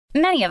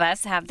Many of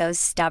us have those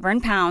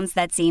stubborn pounds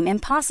that seem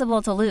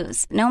impossible to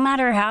lose, no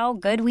matter how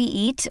good we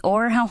eat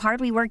or how hard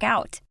we work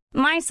out.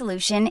 My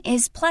solution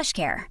is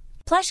PlushCare.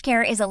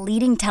 PlushCare is a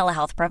leading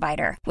telehealth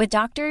provider with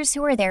doctors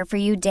who are there for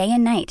you day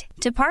and night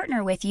to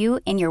partner with you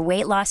in your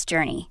weight loss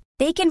journey.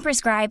 They can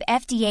prescribe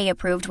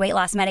FDA-approved weight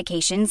loss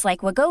medications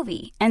like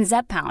Wegovy and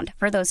Zepbound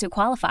for those who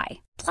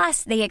qualify.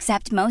 Plus, they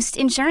accept most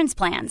insurance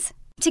plans.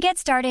 To get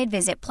started,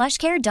 visit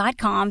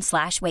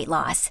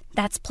plushcare.com/weightloss.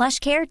 That's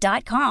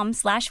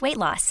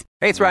plushcare.com/weightloss.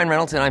 Hey, it's Ryan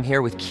Reynolds, and I'm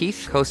here with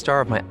Keith,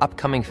 co-star of my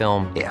upcoming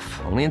film, If,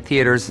 only in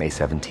theaters May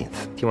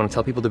 17th. Do you want to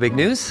tell people the big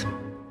news?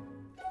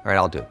 All right,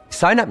 I'll do it.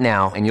 Sign up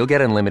now and you'll get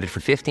unlimited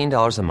for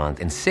 $15 a month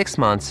and 6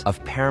 months of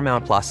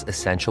Paramount Plus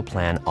Essential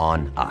Plan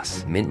on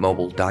us.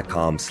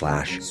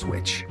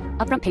 MintMobile.com/switch.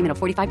 Upfront payment of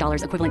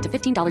 $45 equivalent to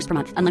 $15 per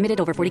month. Unlimited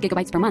over 40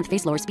 gigabytes per month.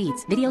 Face lower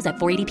speeds. Videos at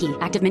 480p.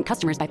 Active Mint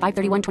customers by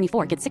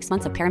 531.24 get 6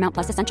 months of Paramount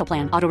Plus Essential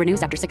Plan. Auto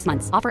renews after 6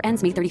 months. Offer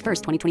ends May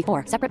 31st,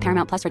 2024. Separate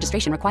Paramount Plus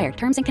registration required.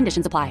 Terms and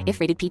conditions apply if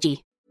rated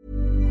PG.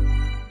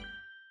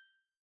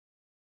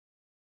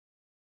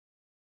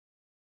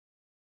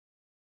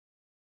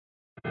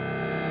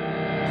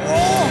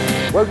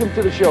 Welcome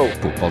to the show.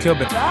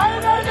 Fotballklubben.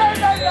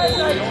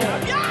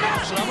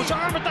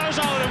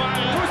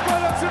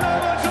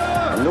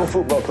 And no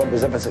football club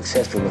is ever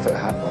successful without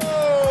happening.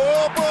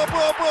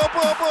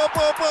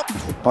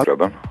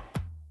 Fotballklubben.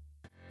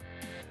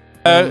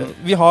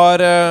 Vi har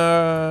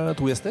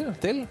to gjester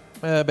til.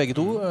 Begge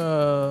to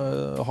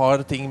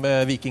har ting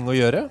med Viking å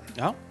gjøre.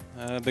 Ja,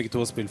 begge to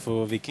har spilt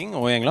for Viking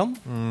og i England.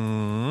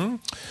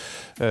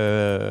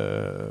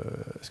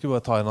 Skal vi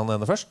bare ta en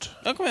ene først?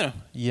 Ja, kom igjen.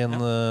 Gi en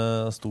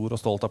stor og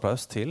stolt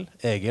applaus til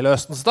Egil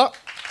Østenstad.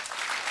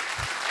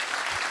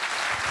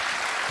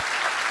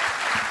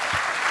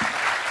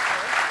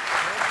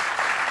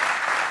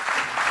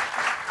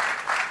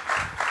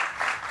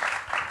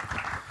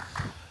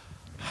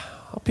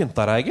 Har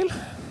pynta deg, Egil?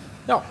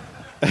 Ja.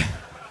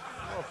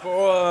 På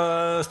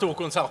stor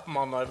konsert på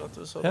mandag, vet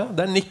du. Så. Ja,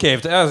 det Nick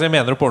Cave. Jeg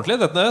mener det på ordentlig.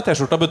 Denne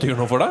t-skjorta betyr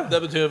noe for deg?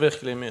 Det betyr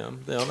virkelig mye.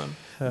 Det gjør det.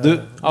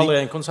 Aldri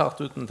en konsert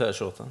uten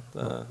t-skjorte.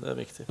 Det er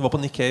viktig. Du var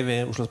på Nick Cave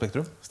i Oslo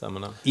Spektrum? Stemmer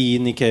det. I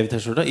Nick Cave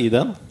t-skjorta? I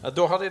den? Ja,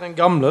 da hadde jeg den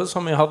gamle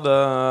som jeg hadde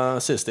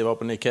sist jeg var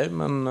på Nick Cave,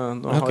 men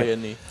nå har jeg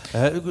en ny.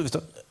 Kan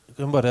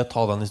vi bare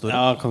ta den historien?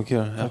 Ja, kan ikke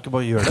gjøre det. Kan ikke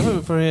bare gjøre det,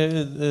 for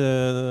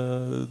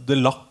det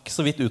lakk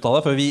så vidt ut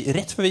av det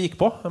rett før vi gikk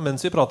på,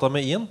 mens vi pratet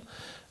med Ian.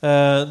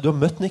 Du har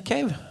møtt Nick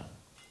Cave.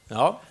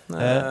 Ja,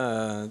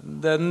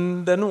 det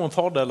er noen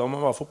fordeler med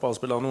å være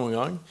fotballspiller noen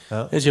gang.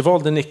 Ja. Ikke i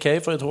forhold til Nick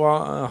Cave, for jeg tror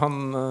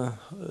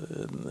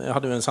jeg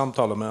hadde jo en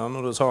samtale med han,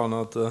 og da sa han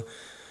at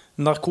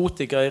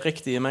narkotika i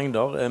riktige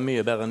mengder er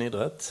mye bedre enn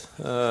idrett.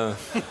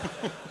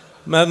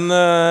 Men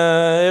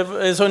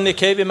jeg så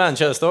Nick Cave i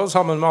Manchester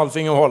sammen med Alf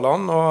Inge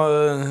Haaland, og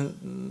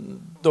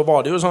da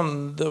var det jo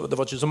sånn, det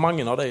var ikke så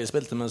mange av de jeg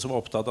spilte med som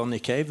var opptatt av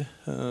Nick Cave.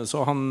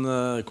 Så han,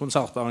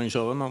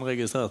 konsertarrangøren, han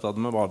registrerte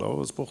at vi var der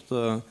og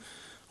spurte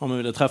om vi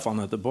ville treffe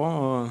han etterpå,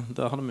 og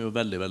det hadde vi jo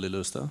veldig, veldig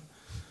lyst til.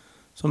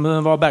 Så vi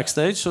var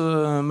backstage,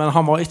 men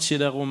han var ikke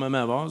i det rommet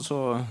vi var,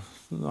 så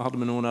hadde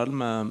vi noen øl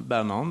med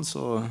bandet hans,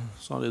 og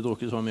så hadde jeg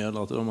drukket så mye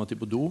øl at da måtte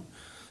jeg på do.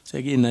 Så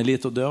jeg gikk inn i en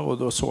liten dør, og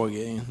da så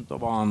jeg, da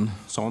var han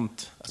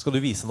sånt. Skal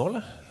du vise nå,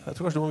 eller? Jeg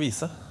tror kanskje du må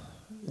vise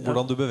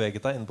hvordan du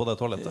beveget deg inn på det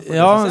toalettet.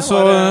 Ja,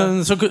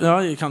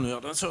 ja, jeg kan jo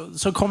gjøre det.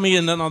 Så kom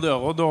jeg inn denne døra,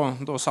 og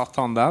da satt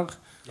han der.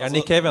 Jeg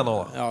Nick Cave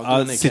nå da. Ja,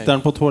 sitter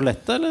han på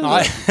toalettet, eller?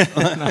 Nei.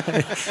 Nei.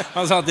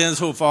 Han satt i en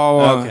sofa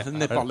og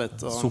nippet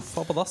litt. Og,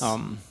 sofa på dass? Ja.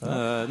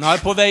 Nei,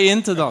 på vei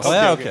inn til dass.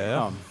 Okay.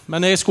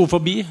 Men jeg skulle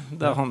forbi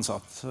der han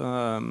satt.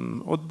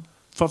 Og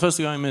for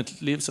første gang i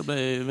mitt liv så ble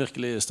jeg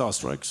virkelig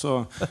starstruck.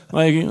 Så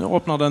når jeg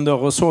åpnet den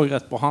døra og så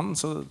rett på han,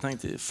 så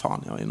tenkte jeg,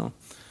 faen, ja, nå.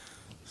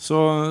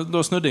 Så da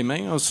snudde jeg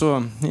meg, og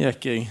så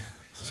gikk jeg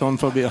sånn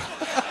forbi.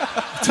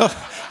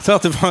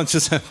 Tørte faen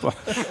ikke se på.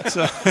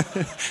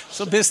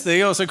 Så piste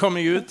jeg, og så kom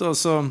jeg ut, og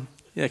så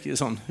gikk jeg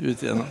sånn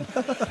ut igjen.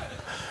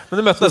 Men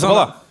du møtte han etterpå,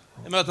 da?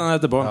 Jeg møtte han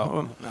etterpå.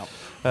 Ja.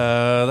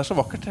 Det er så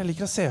vakkert. Jeg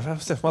liker å se for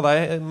meg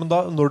deg. Men da,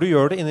 når du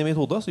gjør det inni mitt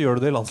hode, så gjør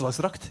du det i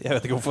landslagsdrakt. Jeg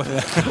vet ikke hvorfor.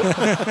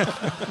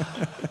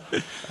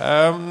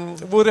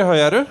 Hvor høy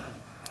er du?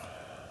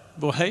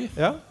 Hvor høy?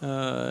 Ja.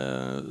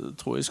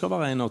 Tror jeg skal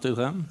være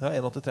 1,83. Ja,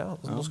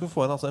 1,83. Så nå skal vi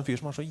få en fyr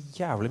som er så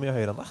jævlig mye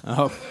høyere enn deg.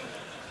 Ja.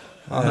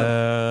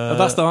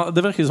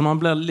 Det virker som han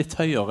blir litt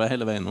høyere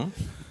hele veien nå.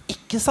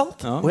 Ikke sant?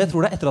 Ja. Og jeg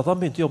tror det er etter at han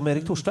begynte å jobbe med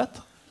Erik Thorstvedt.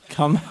 For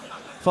han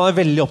er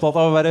veldig opptatt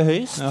av å være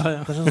høyst. Ja.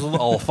 Det er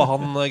sånn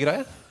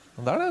alfahann-greie.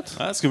 Det er det.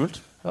 Det er skummelt.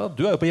 Ja,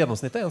 du er jo på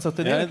gjennomsnittet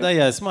 1,79. Ja, det er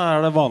jeg som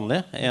er det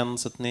vanlige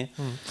 1,79.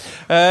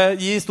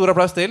 Gi stor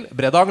applaus til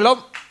Brede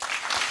Hangeland.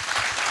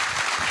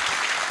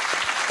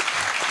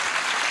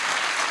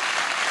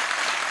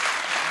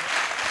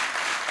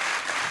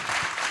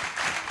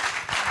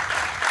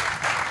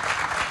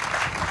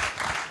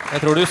 Jeg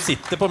tror du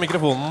sitter på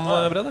mikrofonen,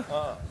 Brede.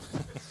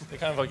 Det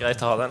kan jo være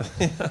greit å ha den.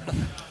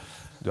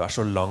 Du er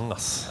så lang,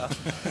 ass.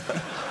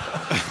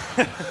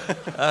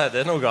 Det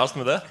er noe galt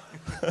med det.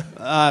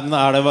 Nei, men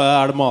er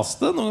det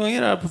maste noen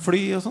ganger? Er det på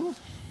fly og sånn?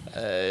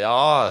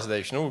 Ja, altså, det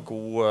er ikke noe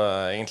god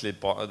egentlig,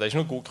 det er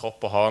ikke noe god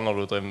kropp å ha når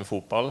du driver med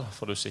fotball,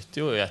 for du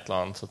sitter jo i et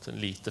eller annet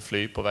lite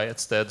fly på vei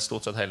et sted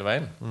stort sett hele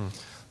veien.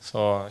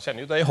 Så jeg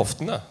kjenner jo det i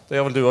hoftene. Det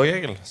gjør vel du også,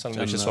 Egil, selv om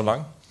du ikke er så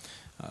lang.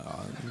 Ja,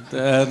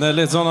 det er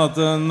litt sånn at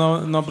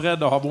når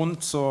Brede har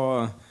vondt,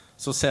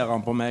 så ser han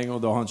på meg, og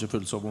da har han ikke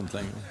fullt så vondt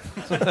lenger.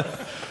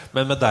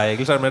 Men med deg,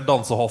 Egil, så er det mer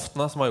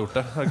dansehoftene som har gjort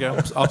det. Okay?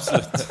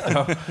 Absolutt.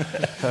 Ja.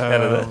 Er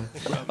det det?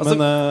 Men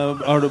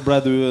ble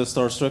du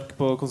starstruck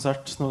på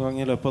konsert noen gang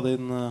i løpet av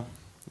din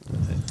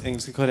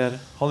engelske karriere?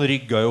 Han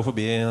rygga jo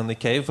forbi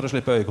Nick Cave for å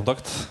slippe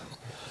øyekontakt.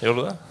 Gjorde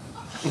du det?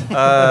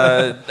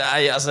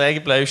 Nei, altså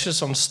jeg ble jo ikke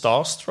sånn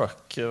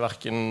starstruck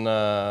hverken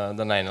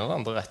den ene eller den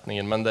andre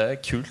retningen, men det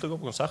er kult å gå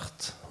på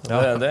konsert. Det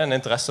er en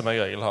interesse meg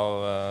og Egil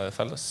har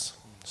felles.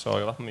 Så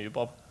jeg har vært mye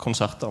bra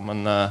konserter,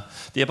 men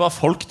de er bare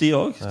folk, de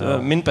også.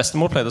 Min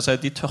bestemor pleide å si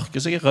at de tørker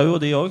seg i rød,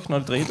 de også, når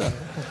de driter.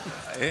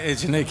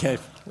 Ikke Nick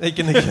Cave.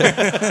 Ikke Nick Cave.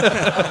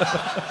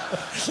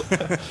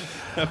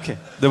 Okay.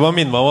 Det var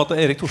minnet meg om at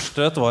Erik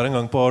Thorstvedt var en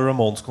gang på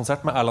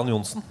Ramones-konsert med Erland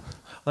Johnsen.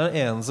 Det er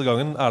den eneste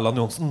gangen Erland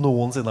Johnsen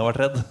noensinne har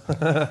vært redd.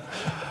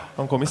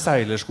 Han kom i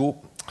seilersko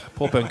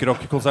på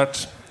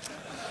punkrock-konsert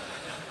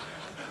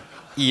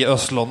i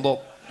Øst-London.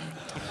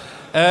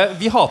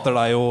 Vi hater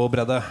deg jo,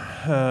 Brede.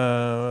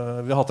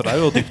 Vi hater deg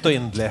jo dypt og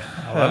inderlig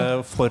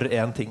for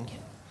en ting.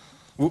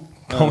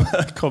 Kom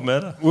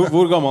med det.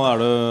 Hvor gammel er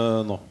du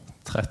nå?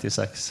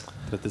 36.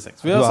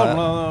 Vi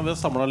har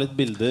samlet litt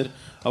bilder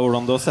av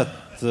hvordan du har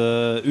sett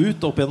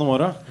ut opp gjennom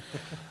året.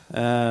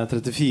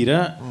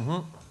 34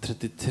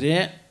 33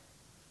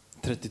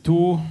 32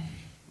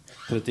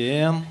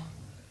 31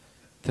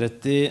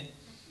 30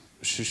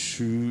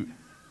 27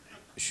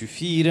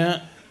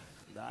 24.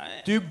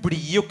 Du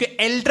blir jo ikke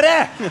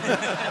eldre!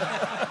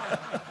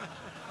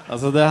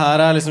 Altså det her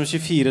er liksom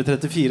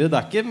 24-34. Det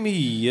er ikke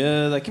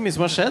mye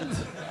som har skjedd.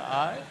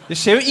 Nei. Det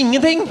skjer jo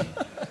ingenting.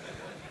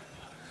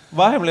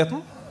 Hva er hemmeligheten?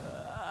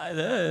 Nei,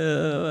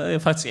 jeg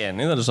er faktisk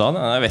enig i det du sa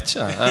det. Jeg vet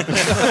ikke.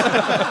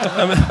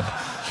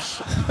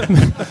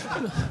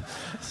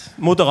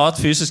 Moderat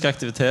fysisk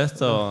aktivitet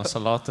og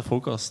salat til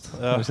frokost.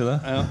 Ikke det?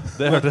 Ja.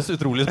 Det hørtes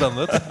utrolig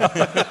spennende ut.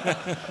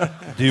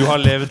 Du har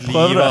levd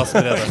livet.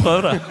 Prøv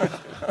det.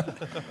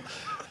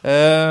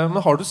 Men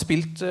har dere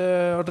spilt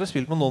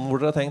med noen hvor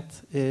dere har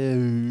tenkt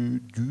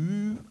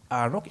du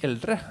er nok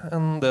eldre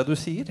enn det du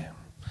sier?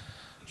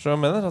 Så jeg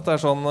mener at det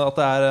er sånn at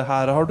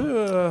her har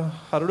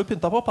du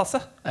pynta på passe.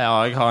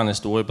 Ja, jeg har en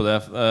historie på det.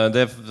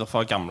 Det er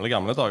fra gamle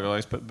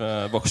dager. Jeg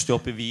vokste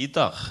opp i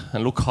Vidar,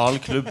 en lokal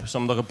klubb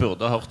som dere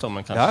burde ha hørt om,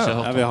 men kanskje ikke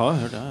hørt om. Vi har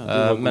hørt det.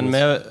 Men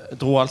vi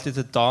dro alltid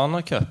til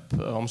Dana Cup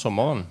om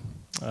sommeren.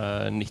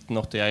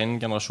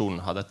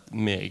 1981-generasjonen hadde et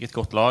meget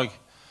godt lag.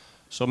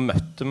 Så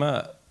møtte vi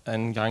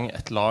en gang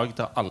et lag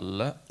der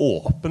alle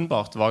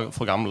åpenbart var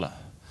for gamle.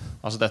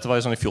 Altså dette var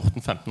jo sånn i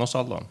 14-15 års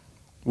alderen.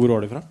 Hvor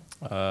var de fra?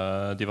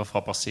 De var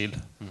fra Brasil.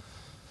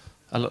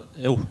 Eller,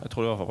 jo, jeg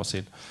tror de var fra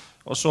Brasil.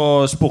 Og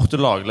så spurte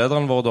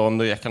laglederen vår da om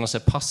det gikk an å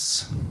se pass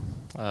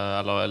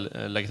eller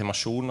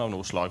legitimasjon av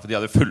noe slag, for de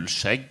hadde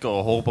fullskjegg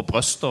og hår på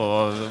brøst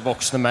og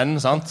voksne menn,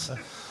 sant?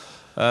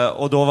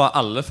 Og da var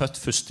alle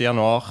født 1.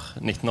 januar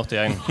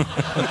 1981.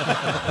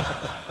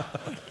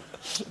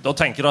 Da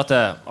tenker du at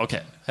ok,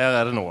 her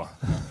er det noe.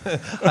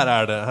 Her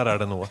er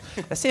det noe.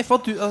 Jeg ser for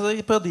at du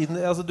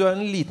er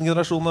en liten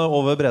generasjon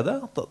over Brede.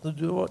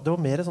 Det var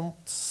mer sånn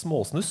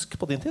småsnusk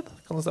på din tid.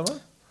 Kan det stemme?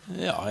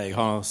 Ja, jeg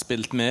har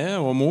spilt med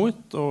og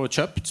mot og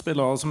kjøpt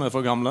spillere som er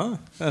for gamle.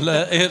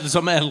 Eller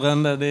som er eldre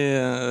enn det de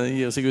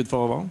gir seg ut for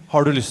å være.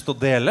 Har du lyst til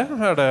å dele?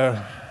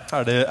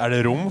 Er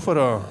det rom for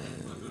å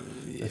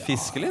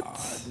fiske litt?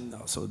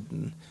 Ja, altså...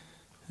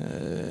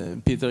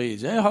 Peter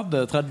E.J.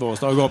 hadde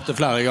 30-årsdag opp til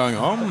flere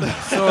ganger.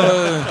 Så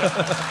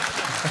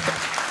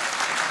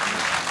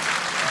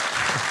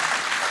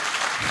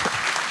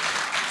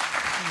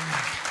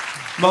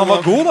men han var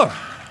god, da.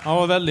 Han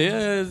var veldig.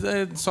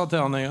 Jeg sa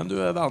til han en gang: du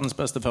er verdens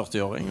beste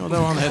 40-åring. Og det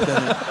var han helt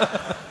enig.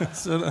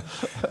 Så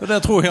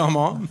det tror jeg han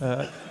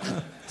var.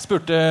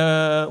 Spurte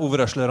Ove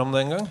Røsler om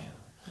det en gang.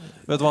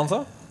 Vet du hva han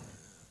sa?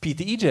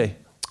 Peter E.J.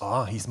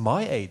 He's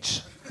my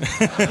age.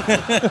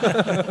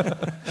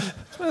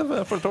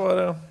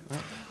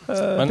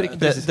 Men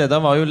det der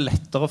var jo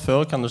lettere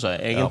før, kan du si,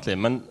 egentlig.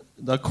 Men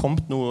det har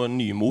kommet noe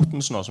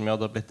nymotens nå som gjør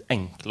det blitt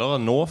enklere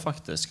nå,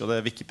 faktisk. Og det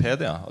er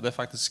Wikipedia. Og det er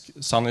faktisk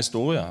sann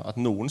historie at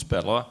noen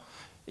spillere,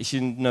 ikke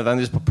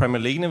nødvendigvis på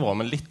Premier League-nivå,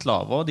 men litt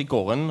lavere, de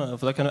går inn,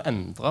 for da kan du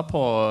endre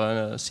på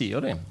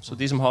siden din. Så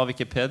de som har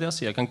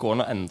Wikipedia-siden kan gå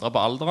inn og endre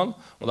på alderen.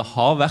 Og det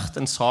har vært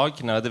en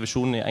sak nede i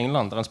divisjonen i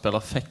England der en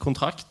spiller fikk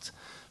kontrakt,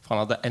 for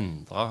han hadde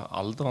endret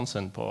alderen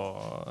sin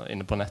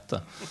inne på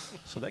nettet.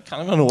 Så det kan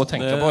jo være noe å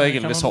tenke på,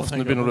 egentlig, hvis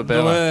hoftene begynner å bli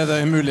bedre. Da er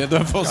det mulig, det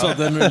er fortsatt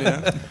det mulig.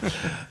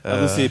 Jeg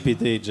vil si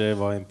Peter E.J.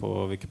 var inn på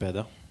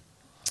Wikipedia.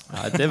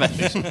 Nei, det vet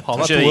jeg ikke.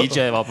 Han ikke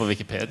E.J. var på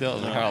Wikipedia,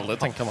 det kan jeg aldri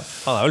tenke meg.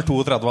 Han er vel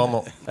 32 han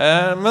nå.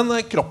 Men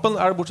kroppen,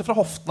 bortsett fra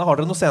hoftene, har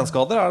dere noen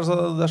senskader?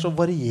 Det er så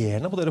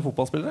varierende på dere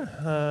fotballspillere.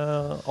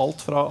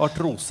 Alt fra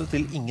artrose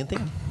til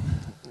ingenting.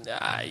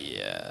 Nei,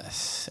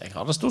 jeg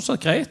har det stort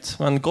sett greit.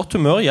 Men godt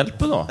humør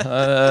hjelper da.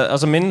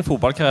 Altså min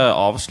fotballkarriere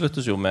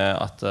avsluttes jo med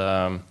at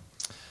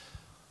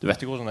du vet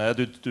ikke hvordan det er.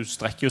 Du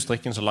strekker jo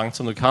strikken så langt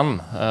som du kan.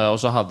 Og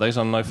så hadde jeg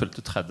sånn, når jeg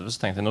fylte 30, så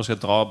tenkte jeg nå skal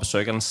jeg dra og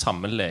besøke den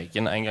samme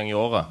legen en gang i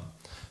året.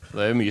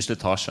 Det er jo mye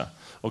slitasje.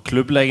 Og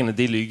klubblegene,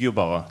 de lyger jo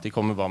bare. De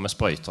kommer bare med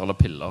sprøyter eller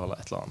piller eller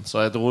et eller annet. Så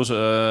jeg dro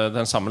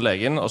den samme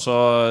legen. Og så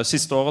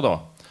siste året da,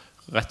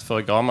 rett før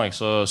jeg ga meg,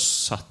 så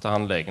satte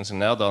han legen seg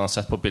ned. Der han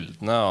sett på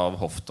bildene av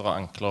hofter,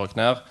 ankler og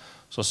knær.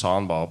 Så sa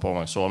han bare på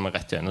meg, så han meg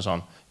rett i øynene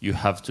sånn, you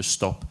have to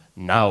stop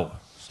now.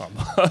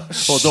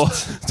 Og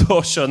da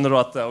skjønner du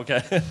at ok,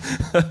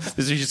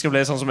 hvis du ikke skal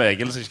bli sånn som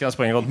Egil, så ikke kan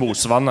springe rundt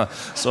Mosvannet,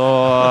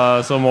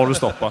 så må du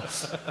stoppe.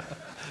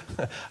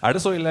 Er det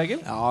så ille,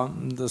 Egil? Ja,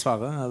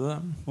 dessverre er det.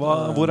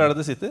 Hvor er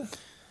det sitter?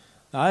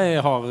 Nei,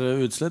 jeg har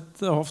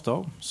utslitt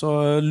hofter. Så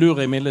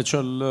lurer jeg meg litt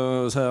selv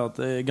og sier at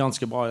det er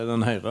ganske bra i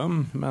den høyre.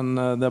 Men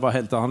det var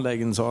helt til han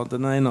legen sa at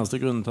den eneste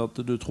grunnen til at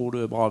du tror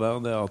du er bra der,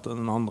 det er at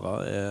den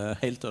andre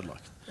er helt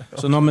ødelagt.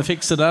 Så når vi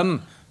fikser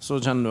den, så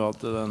kjenner du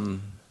at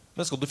den...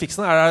 Men skal du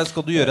fikse den?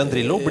 Skal du gjøre en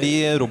Drillo?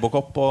 Bli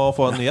Robocop og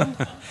få en ny en?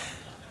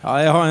 Ja,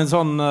 jeg har en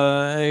sånn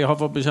jeg har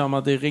fått beskjed om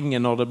at jeg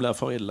ringer når det blir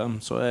for ille.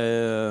 Så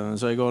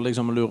jeg går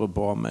liksom og lurer på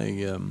om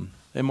jeg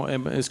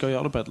skal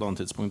gjøre det på et eller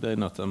annet tidspunkt. Det er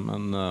jeg nødt til,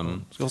 men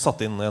skal du satt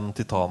inn en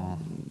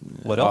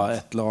titan-variant? Ja,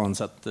 et eller annet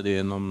sette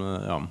de innom.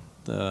 Ja,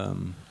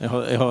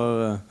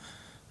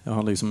 jeg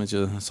har liksom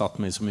ikke satt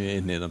meg så mye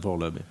inn i det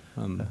foreløpig.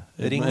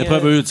 Jeg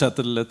prøver å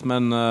utsette det litt,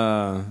 men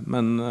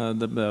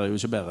det blir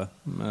jo ikke bedre.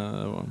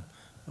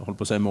 Jeg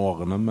holdt på å si med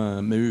årene,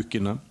 med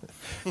ukene.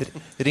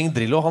 Ring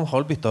Drillo, han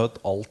har byttet ut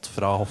alt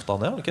fra hofta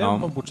ned, ikke?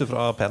 Ja. Bortsett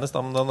fra penis,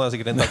 da, men den er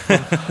sikkert intakt.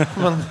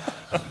 Men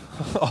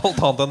alt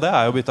annet enn det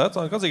er jo byttet ut, så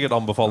han kan sikkert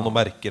anbefale noen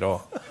merker og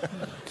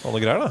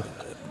noe greier da.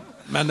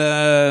 Men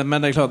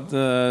det er klart,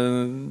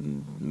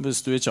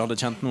 hvis du ikke hadde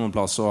kjent noen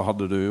plass, så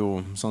hadde du jo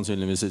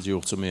sannsynligvis ikke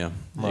gjort så mye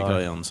i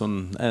karrieren. Sånn,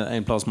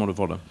 en plass må du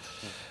få det.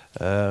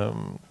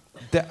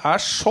 Det er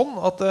sånn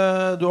at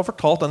du har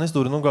fortalt den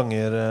historien noen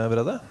ganger,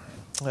 Brede.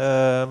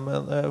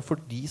 Men for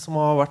de som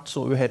har vært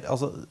så uheldig,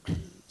 altså,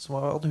 som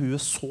har hatt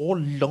huet så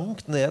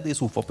langt ned i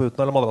sofaputen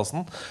eller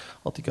madrassen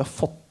at de ikke har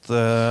fått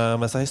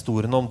med seg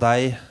historien om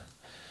deg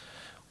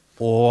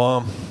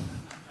og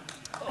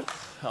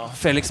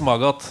Felix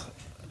Magath,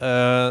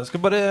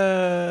 skal bare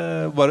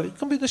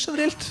kan begynne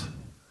generelt.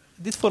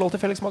 Ditt forhold til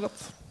Felix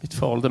Magath? Mitt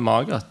forhold til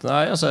Magath?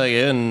 Nei, altså jeg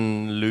er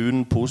en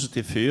lun,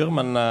 positiv fyr,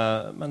 men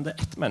det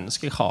er et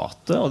menneske jeg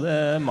hater, og det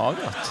er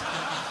Magath.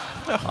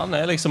 Han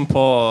er liksom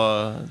på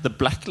the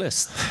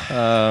blacklist.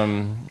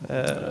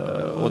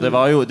 Og det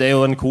er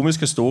jo en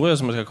komisk historie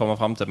som vi skal komme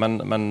frem til,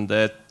 men det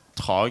er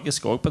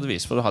tragisk også på et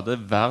vis, for du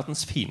hadde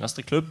verdens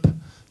fineste klubb,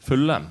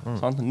 Fulham,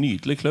 sant?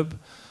 Nydelig klubb,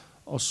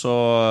 og så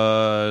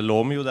lå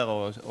vi jo der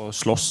og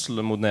slåss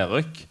mot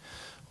nedrykk,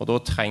 og da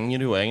trenger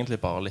du jo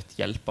egentlig bare litt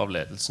hjelp av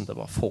ledelsen til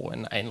å bare få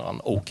inn en eller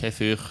annen ok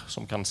fyr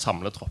som kan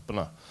samle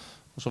troppene,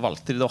 og så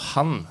valgte de da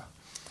han,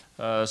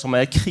 som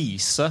er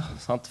krise,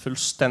 sant?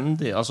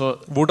 Fullstendig, altså,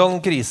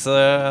 hvordan krise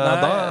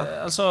da?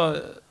 Altså,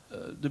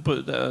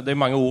 det er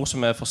mange ord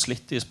som er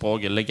forslitt i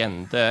språket.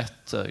 Legende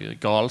et,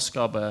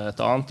 galskap et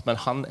annet, men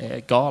han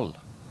er gal,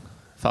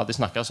 ferdig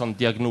snakket, sånn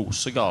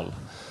diagnosegal,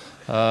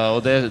 og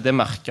det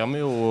merket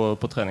vi jo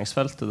på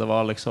treningsfeltet. Det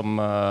var liksom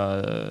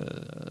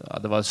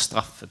det var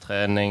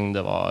straffetrening,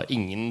 det var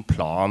ingen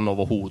plan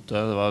overhodet,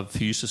 det var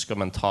fysisk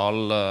og mental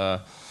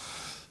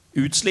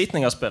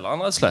utslitning av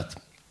spilleren rett og slett.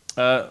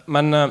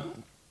 Men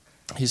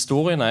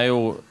historien er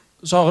jo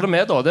så har det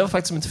med da, det var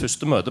faktisk mitt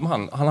første møte med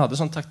han. Han hadde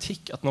sånn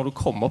taktikk at når du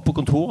kommer opp på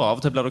kontoret, av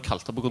og til blir du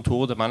kalt opp på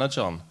kontoret til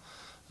manageren,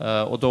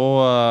 og da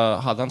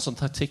hadde han sånn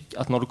taktikk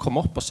at når du kom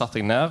opp og satt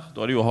deg ned, da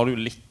har du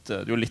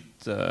jo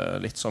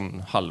litt sånn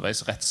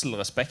halvveis redsel,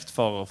 respekt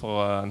for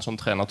en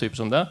sånn trenertype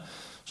som det.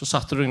 Så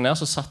satte du deg ned,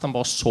 så satt han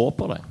bare og så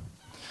på deg,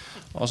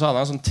 og så hadde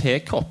han en sånn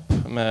tekopp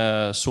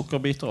med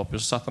sukkerbiter oppi,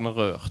 så satt han og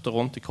rørte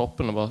rundt i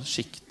koppen og bare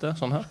skikte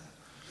sånn her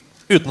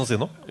uten å si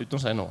noe. Uten å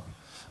si noe.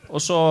 Og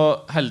så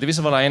heldigvis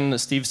var det en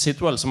Steve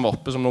Sidwell som var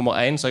oppe som nummer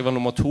 1, så jeg var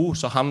nummer 2,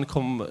 så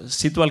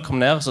Sidwell kom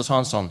ned, så sa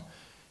han sånn,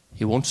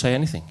 he won't say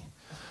anything.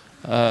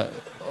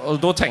 Og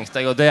da tenkte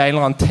jeg, og det er en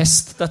eller annen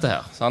test dette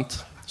her,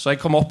 sant? Så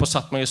jeg kom opp og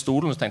satt meg i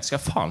stolen og tenkte, skal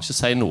jeg faen ikke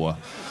si noe?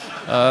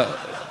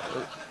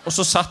 Og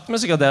så satt vi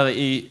sikkert der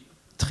i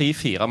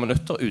 3-4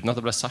 minutter uten at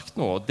det ble sagt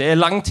noe. Det er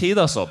lang tid,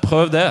 altså.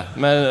 Prøv det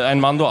med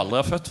en mann du aldri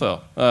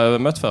har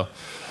møtt før.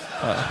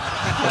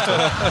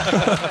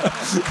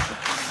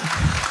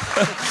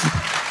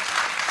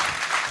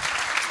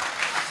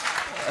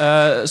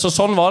 Så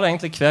sånn var det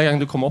egentlig hver gang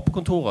du kom opp på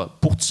kontoret,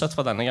 bortsett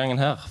fra denne gangen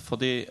her,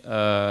 fordi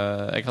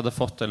jeg hadde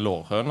fått en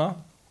lårhøne,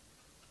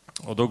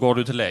 og da går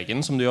du til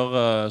legen som de gjør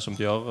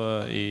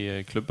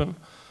i klubben,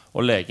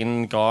 og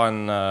legen ga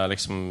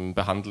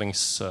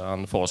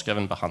han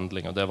foreskrev en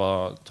behandling, og det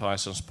var å ta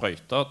en sånn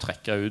sprøyte og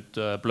trekke ut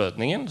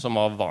blødningen,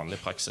 som var vanlig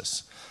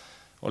praksis.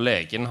 Og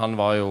legen, han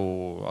var jo,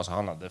 altså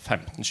han hadde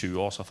 15-20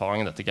 års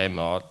erfaring i dette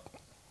gamet, av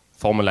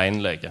Formel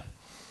 1-lege.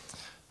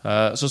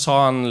 Så sa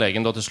han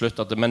legen da til slutt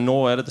at men nå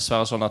det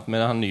dessverre sånn at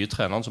med den nye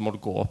treneren så må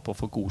du gå opp og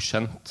få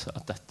godkjent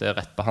at dette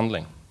rett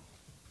behandling.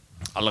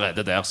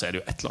 Allerede der så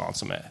det jo et eller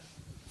annet som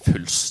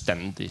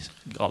fullstendig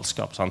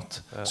galskap,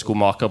 sant?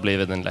 Skomaker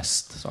blir ved din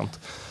lest, sant?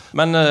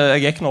 Men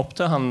jeg gikk nå opp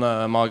til han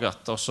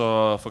Margaret, og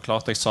så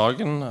forklarte jeg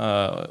saken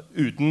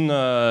uten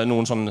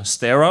noen sånn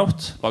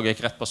stare-out, bare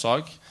gikk rett på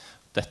sag.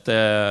 Dette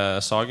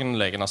saken,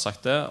 legen har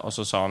sagt det, og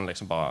så sa han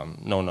liksom bare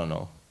no.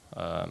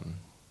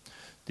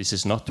 This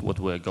is not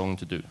what we're going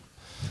to do.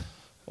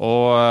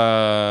 Og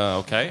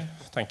ok,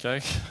 tenker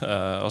jeg.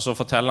 Og så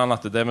forteller han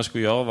at det vi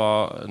skulle gjøre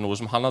var noe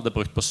som han hadde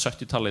brukt på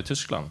 70-tallet i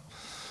Tyskland.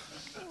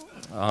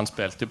 Han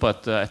spilte på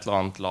et eller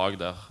annet lag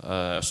der,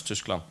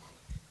 Øst-Tyskland.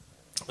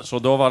 Så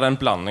da var det en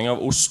blanding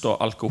av ost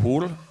og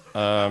alkohol.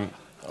 Og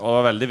det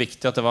var veldig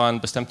viktig at det var en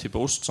bestemt type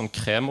ost, sånn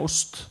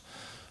kremost.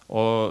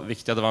 Og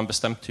viktig at det var en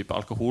bestemt type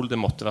alkohol. Det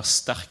måtte være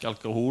sterk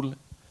alkohol.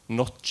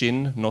 Not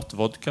gin, not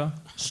vodka.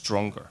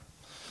 Stronger.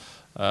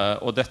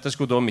 Og dette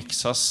skulle da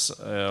mikses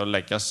og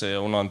legges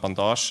under en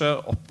bandasje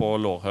oppå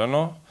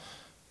lårhøna.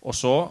 Og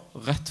så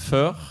rett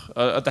før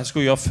dette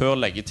skulle jeg gjøre før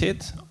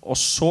leggetid. Og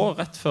så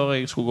rett før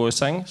jeg skulle gå i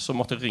seng så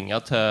måtte jeg ringe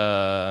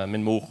til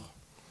min mor.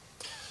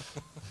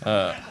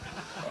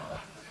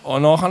 Og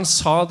når han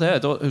sa det,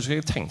 da husker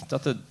jeg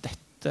tenkte at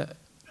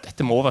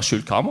dette må være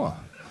skjult kamera.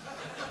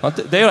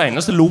 Det jo den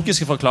eneste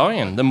logiske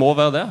forklaringen. Det må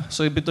være det.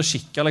 Så jeg begynte å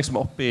kikke liksom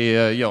opp i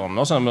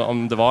hjørnet sånn,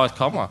 om det var et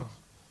kamera.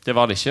 Det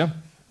var det ikke.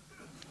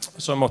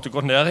 Så jeg måtte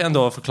gå ned igjen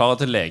da, og forklare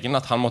til legen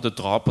at han måtte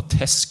dra på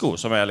Tesco,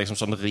 som liksom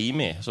sånn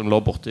Rimi, som lå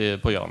borte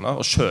på hjørnet,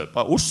 og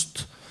kjøpe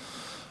ost.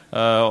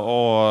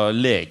 Og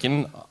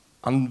legen,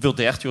 han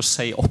vurderte jo å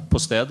si opp på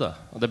stedet,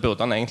 og det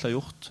burde han egentlig ha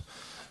gjort.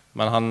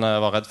 Men han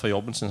var redd for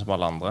jobben sin som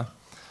alle andre.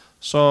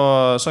 Så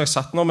jeg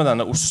satt nå med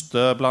denne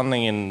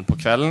osteblandingen på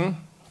kvelden.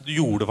 Du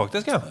gjorde det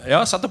faktisk, ja? Ja,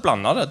 jeg satt og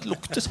blandet det. Det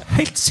luktet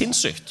helt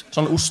sinnssykt.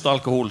 Sånn ost og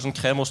alkohol, sånn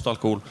kremost og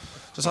alkohol.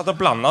 Så jeg satt og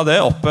blandet det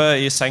oppe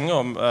i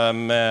senga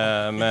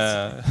med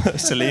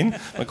Celine,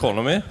 med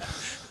kona mi.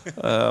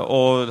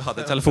 Og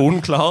hadde telefonen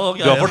klar.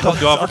 Du har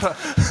fortalt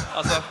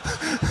altså,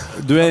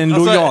 du en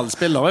lojal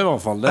spiller i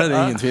hvert fall. Det det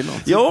ingen tvil om.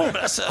 Jo,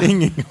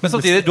 men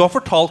samtidig, du har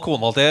fortalt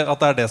kona til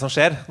at det det som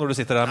skjer når du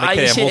sitter der med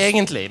kremost. Nei, ikke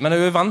egentlig. Men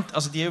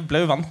de ble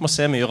jo vant med å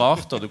se mye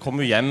rart, og du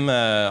kommer jo hjem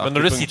med men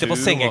når du sitter på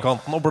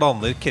sengekanten og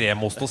blander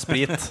kremost og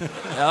sprit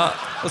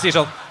og sier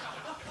sånn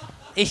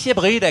ikke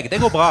bry deg, det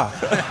går bra.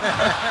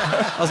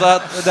 Altså,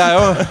 det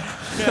jo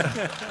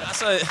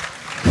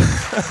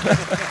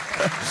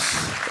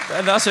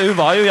altså, hun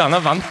var jo gjerne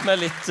vant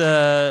med litt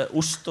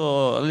ost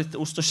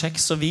og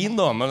kjeks og vin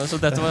da, men altså,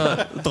 dette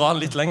var dra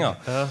litt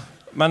lenger.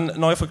 Men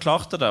når jeg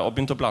forklarte det og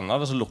begynte å blande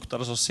det, så lukta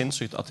det så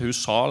sinnssykt at hun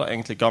sa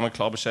egentlig, ga meg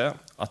klar beskjed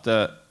at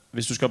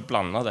hvis du skal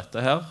blande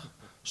dette her,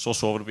 så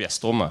sover du på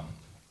gjesterommet.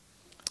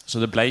 Så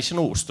det ble ikke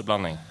noe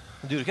osteblanding.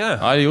 Du gjorde ikke det?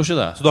 Nei, jeg gjorde ikke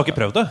det. Så du har ikke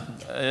prøvd det?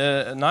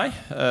 Nei,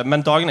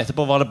 men dagen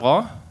etterpå var det bra.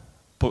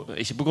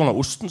 Ikke på grunn av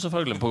osten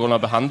selvfølgelig, på grunn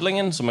av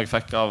behandlingen som jeg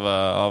fikk av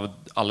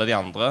alle de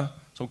andre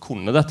som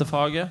kunne dette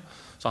faget.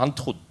 Så han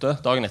trodde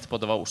dagen etterpå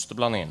at det var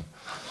osteblandingen.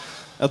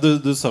 Ja,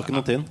 du sa ikke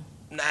noe til?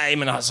 Nei,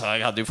 men altså,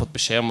 jeg hadde jo fått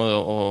beskjed om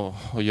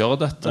å gjøre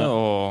dette,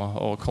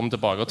 og kom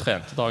tilbake og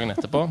trente dagen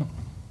etterpå.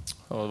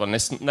 Og det var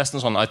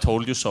nesten sånn I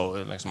told you so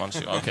liksom, han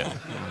sier, okay.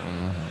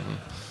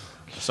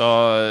 Så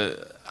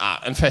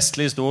en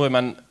festlig historie,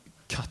 men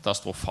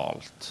katastrofal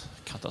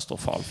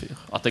fyr.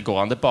 At det går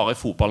an, det bare i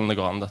fotballen det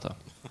går an dette.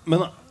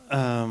 Men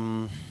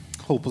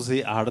hold på å si,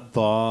 det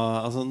da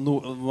altså,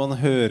 man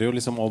hører jo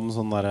liksom om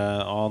sånn der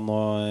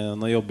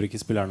nå jobber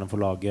ikke spillerne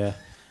for laget,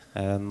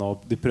 nå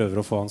de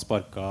prøver å få han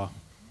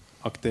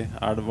sparka-aktig.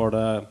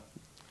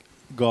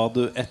 Ga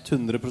du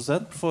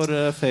 100% for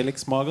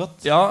Felix Magath?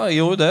 Ja, jeg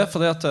gjorde det,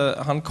 fordi at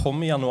han kom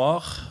i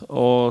januar,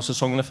 og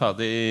sesongen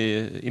ferdig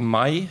i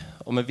mai,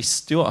 og vi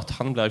visste jo at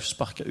han ble ikke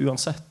sparket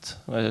uansett.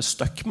 Jeg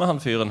støkk med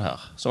han fyren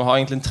her, som har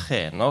egentlig en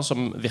trener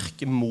som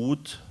virker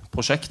mot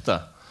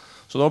prosjektet.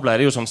 Så da ble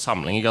det jo sånn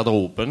samling i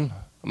garderoben.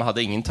 Vi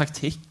hadde ingen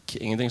taktikk,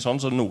 ingenting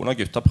sånn, så noen av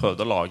gutta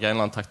prøvde å lage en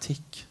eller annen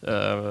taktikk.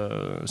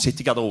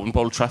 Sitte i garderoben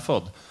på Old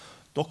Trafford.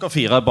 Dere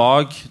 4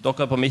 bak,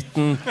 dere på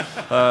midten,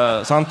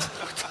 sant?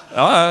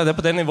 Ja, det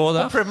på det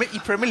nivået der.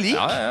 I Premier League?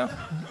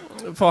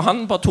 Ja. For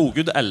han bare tok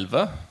ut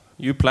 11,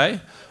 you play,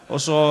 og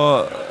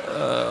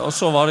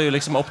så var det jo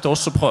liksom opp til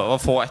oss å prøve å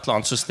få et eller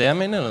annet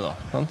system inn i det da.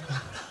 Sant?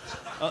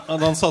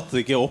 Han satte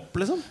det ikke opp,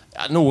 liksom?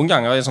 Ja, noen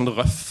ganger i en sånn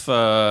røff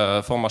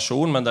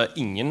formasjon, men det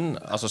ingen,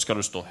 altså skal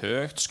du stå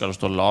høyt, skal du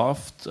stå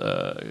lavt,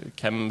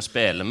 hvem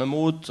spiller vi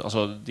mot,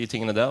 altså de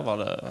tingene der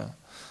var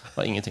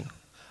ingenting.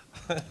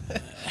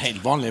 Helt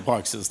vanlig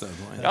praksis det.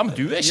 Ja, men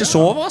du ikke så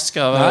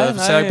overrasket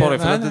ser jeg på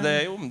deg, for det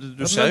jo,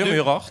 du ser jo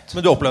mye rart.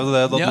 Men du opplevde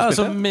det da du spilte?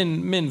 Altså,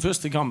 min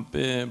første kamp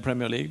i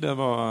Premier League, det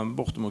var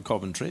borte mot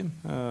Coventry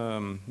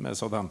med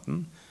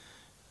Southampton.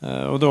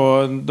 Og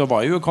da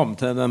var jeg jo kommet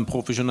til den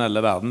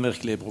profesjonelle verden,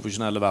 virkelig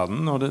profesjonelle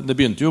verden, og det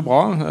begynte jo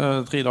bra.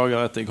 3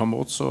 dager etter jeg kom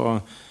bort, så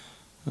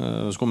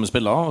skulle vi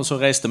spille, og så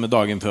reiste vi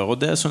dagen før, og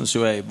det synes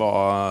jo jeg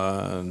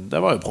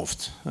det var jo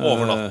proft.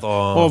 Overnatt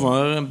og...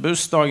 Over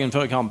buss dagen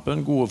før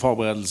kampen, gode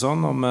forberedelser.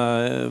 Når vi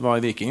var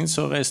i Viking,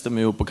 så reiste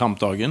vi jo på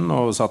kampdagen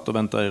og satt og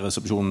ventet i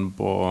resepsjonen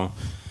på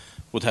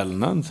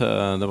hotellene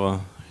til det var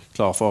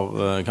klar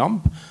for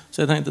kamp.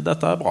 Så jeg tenkte,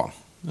 dette bra.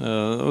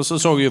 Og så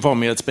jeg for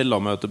meg et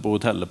spillermøte på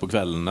hotellet på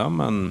kvelden der,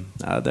 men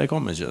det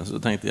kom ikke. Så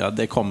tenkte jeg,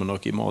 det kommer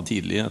nok i morgen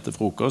tidlig etter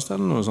frokost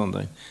eller noe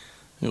sånt. Jeg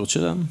gjorde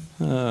ikke det.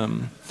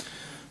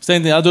 Så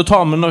tenkte jeg, da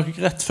tar vi nok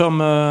rett før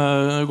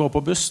vi går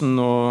på bussen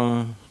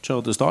og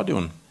kjører til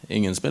stadion.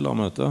 Ingen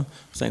spillermøte.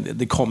 Så tenkte jeg,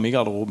 det kom i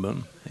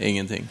garderoben.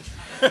 Ingenting.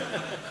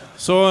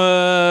 Så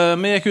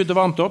vi gikk ut og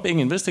varmte opp.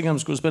 Ingen visste hvem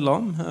skulle spille.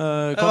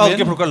 Jeg hadde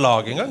ikke plukket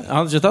lag engang. Jeg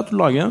hadde ikke tatt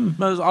laget,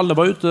 men alle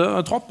var ute.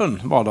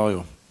 Troppen var der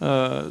jo.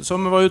 Så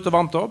vi var ute og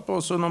varmte opp, og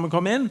så når vi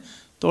kom inn,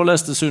 da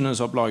leste Sunes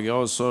opp laget,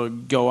 og så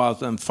go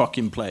out and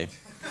fucking play.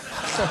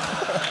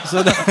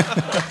 Så det...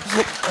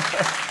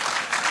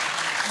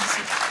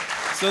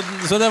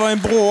 Så det var en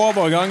brå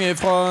overgang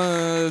fra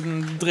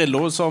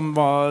Drillo som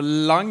var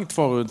langt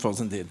forut for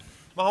sin tid.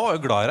 Men han var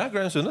jo glad i deg,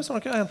 Graham Souness. Han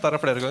har ikke hentet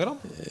deg flere ganger, han?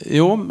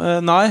 Jo,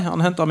 nei,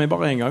 han hentet meg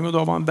bare en gang, og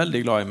da var han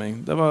veldig glad i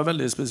meg. Det var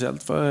veldig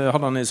spesielt, for jeg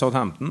hadde han i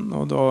Southampton,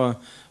 og da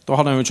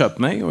hadde han jo kjøpt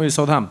meg, og i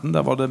Southampton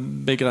der var det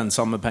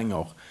begrenset med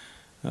penger.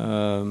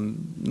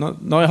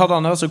 Når jeg hadde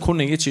han der, så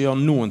kunne jeg ikke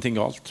gjøre noen ting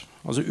galt.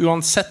 Altså,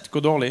 uansett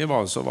hvor dårlig jeg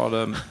var, så var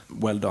det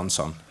well done,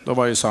 son. Da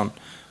var jeg sann.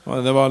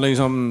 Det var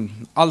liksom,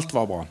 alt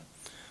var bra.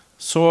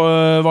 Så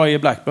var jeg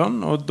i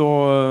Blackburn, og da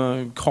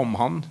kom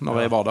han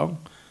når jeg var der.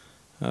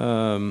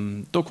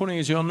 Da kunne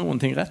jeg ikke gjøre noen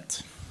ting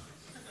rett.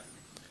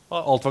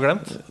 Alt var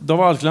glemt? Da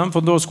var alt glemt,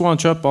 for da skulle han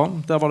kjøpe.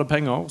 Der var det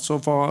penger,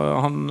 så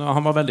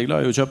han var veldig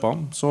glad i å kjøpe.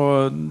 Så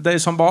de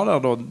som var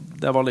der da,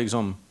 det var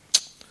liksom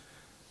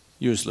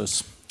useless.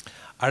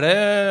 Det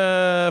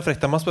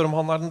frekt av meg å spørre om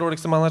han den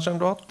dårligste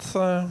manageren du har hatt?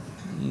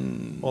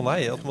 Nei,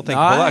 at du må tenke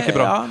på det ikke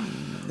bra.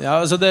 Ja,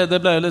 altså det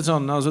ble litt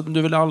sånn altså,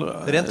 du ville aldri...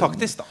 Rent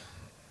taktisk da.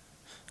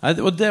 Nei,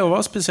 og det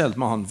var spesielt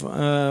med han.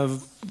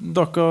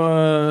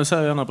 Dere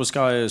ser gjerne på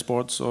Sky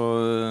Sports, og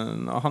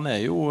han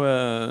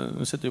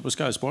sitter jo på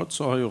Sky Sports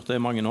og har gjort det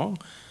i mange år.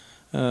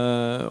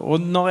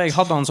 Og når jeg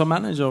hadde han som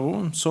manager,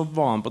 så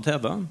var han på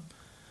TV.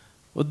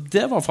 Og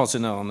det var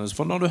fascinerende,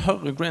 for når du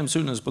hører Graham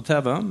Souness på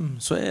TV,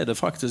 så det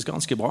faktisk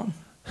ganske bra.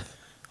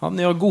 Han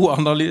gjør gode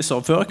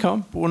analyser før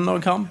kamp, under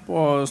kamp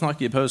og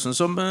snakker i pausen.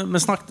 Så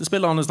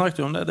spillerne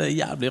snakket jo om det. Det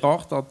jævlig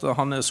rart at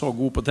han så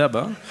god på TV.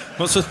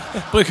 Og så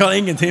bruker han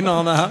ingenting når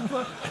han her.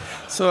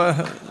 Så...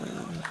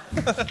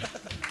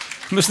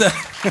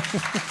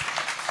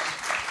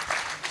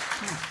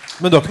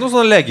 Men du har ikke noen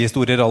sånne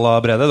legehistorier à la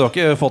Brede? Du har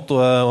ikke fått...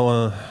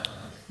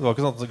 Det var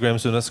ikke sånn at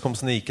Graham Souness kom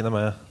snikende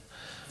med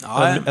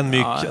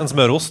en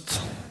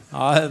smørost?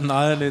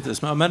 Nei, lite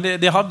smør. Men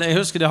jeg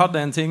husker de hadde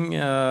en ting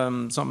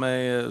som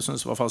jeg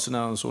synes var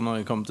fascinerende så når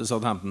jeg kom til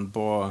Southampton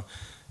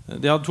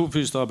de hadde 2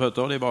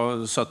 fysioterapeuter, de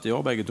var 70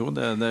 år begge to,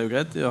 det jo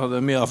greit, de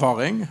hadde mye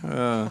erfaring.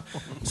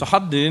 Så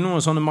hadde de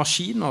noen sånne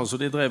maskiner så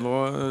de drev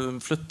og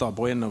flyttet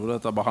på innover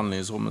dette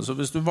behandlingsrommet. Så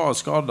hvis du var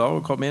skadet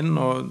og kom inn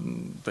og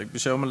fikk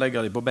beskjed om å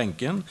legge deg på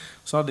benken,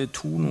 så hadde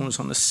de noen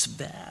sånne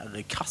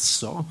svære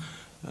kasser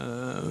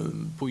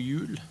på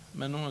hjul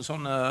med noen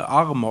sånne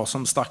armer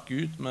som stakk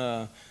ut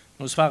med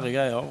noen svære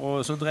greier,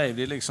 og så drev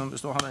de liksom,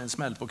 hvis du hadde en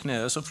smell på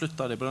kneet, så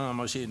flyttet de på denne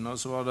maskinen, og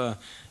så var det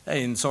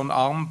en sånn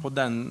arm på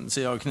den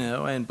siden av kneet,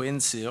 og en på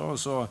innsiden, og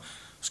så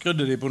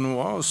skrudde de på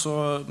noe, og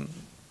så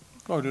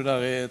lagde du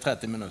der i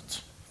 30 minutter.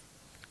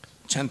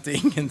 Kjente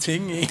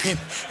ingenting,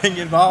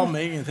 ingen varme,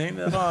 ingenting.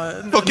 Det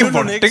var ikke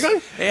varmt engang?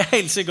 Jeg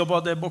helt sikker på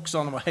at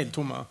boksene var helt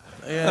tomme.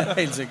 Jeg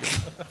helt sikker.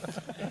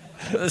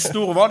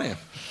 Store var de.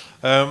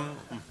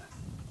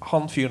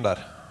 Han fyren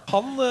der,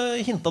 han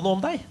hintet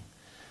noe om deg.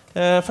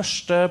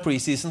 Første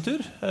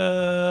preseason-tur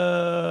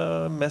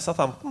med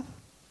Southampton.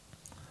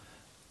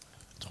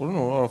 Tror du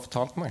noe har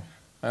fortalt meg?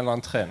 Eller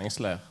en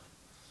treningsleir?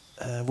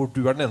 Hvor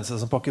du den eneste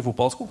som pakker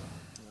fotballsko.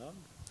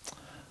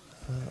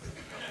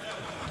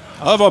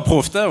 Ja, det var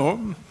proft det også.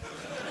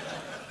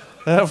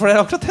 For det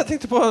akkurat det jeg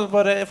tenkte på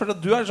for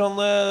du sånn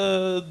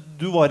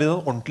du var i den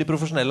ordentlig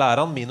profesjonelle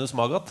æraen minus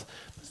Magat.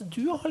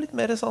 Du har litt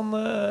mer sånn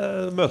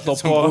møte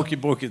opp på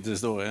bruket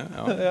historie.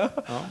 Ja.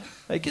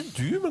 Ikke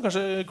du, men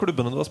kanskje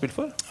klubbene du har spilt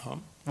for.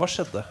 Hva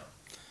skjedde?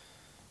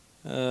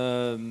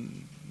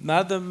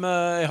 Nei,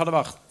 jeg hadde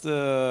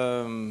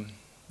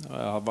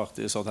vært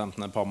i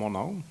Southampton et par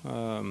måneder.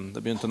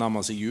 Det begynte å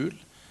nærme seg jul,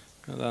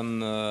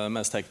 den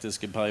mest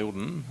hektiske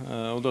perioden,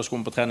 og da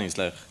skulle vi på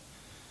treningsleir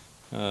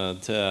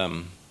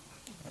til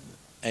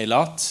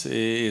Eilat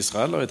i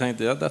Israel, og jeg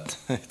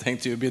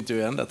tenkte begynte jo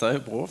igjen, dette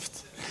jo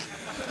proft.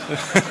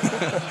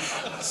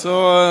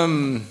 så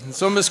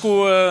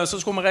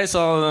skulle vi reise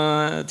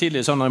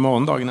tidlig søndag i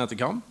morgen, dagen etter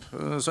kamp.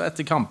 Så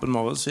etter kampen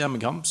vår,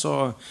 hjemmekamp,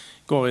 så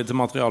går jeg til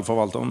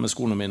materialforvalteren med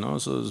skoene mine, og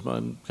så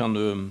kan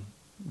du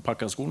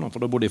pakke skoene, for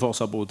da bodde jeg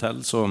fortsatt på hotell,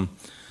 så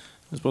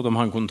jeg spurte om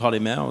han kunne ta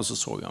dem med, og så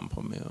han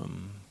på meg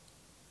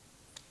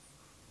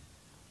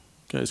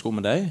greier sko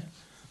med deg.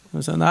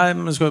 Jeg sa, nei,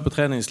 vi skal jo på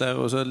treningsleir,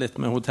 og så litt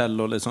med hotell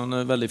og litt sånn.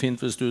 Veldig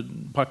fint hvis du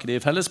pakker det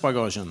i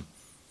fellesbagasjen.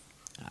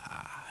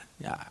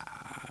 Ja,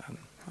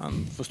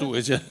 han forstod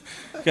ikke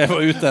hva jeg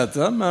var ute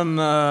etter, men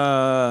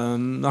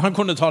han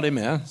kunne ta de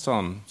med,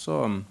 sa han.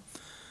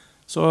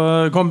 Så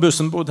kom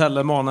bussen på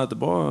hotellet morgenen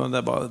etterpå.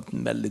 Det var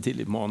veldig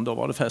tidlig på morgenen. Da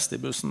var det fest i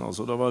bussen.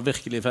 Altså. Det var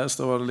virkelig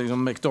fest. Da var det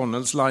liksom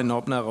McDonald's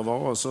line-up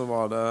nedover, og så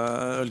var det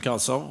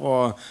ølkasser.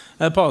 Og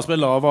et par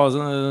spillere var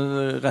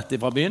rett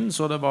ifra byen,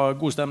 så det var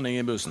god stemning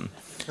i bussen.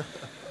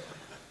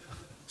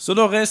 Så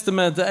da reiste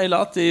vi til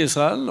Eilat i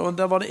Israel, og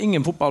der var det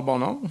ingen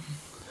fotballbaner.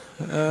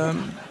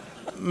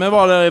 Vi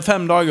var der i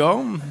 5 dager,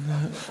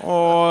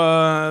 og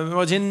vi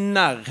var ikke i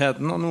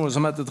nærheten av noe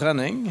som heter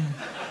trening.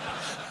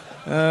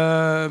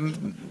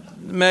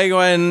 Meg og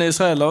en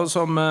israeler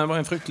som var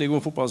en fryktelig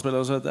god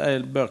fotballspiller som heter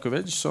Eil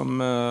Berkovic, som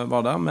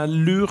var der. Vi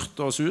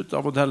lurte oss ut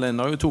av hotellet en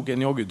dag og tok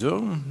en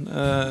joggetur.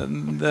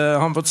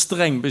 Han fått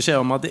streng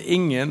beskjed om at det er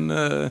ingen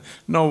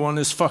no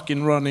one is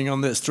fucking running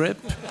on this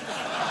trip.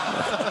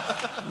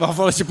 I hvert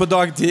fall ikke på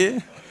dagtid.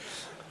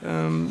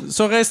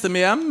 Så reiste vi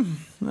hjem,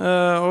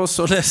 og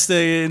så leste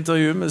jeg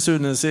intervju med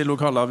Sunes i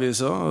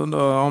lokalaviser om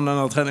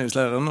denne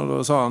treningsleiren, og da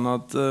sa han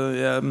at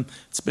yeah,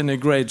 it's been a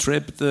great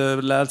trip, the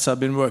lads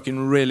have been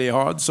working really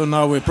hard, so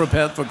now we're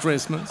prepared for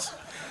Christmas.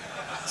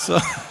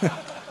 Så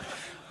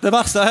det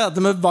verste er at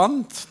vi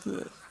vant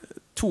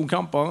 2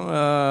 kamper.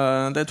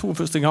 De 2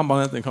 første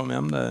kampene etter jeg kom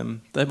hjem,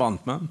 de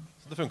vant med.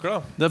 Så det funker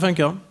da? Det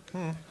funker.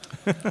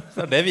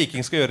 Det er det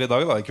Viking skal gjøre i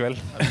dag da, i kveld.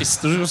 Jeg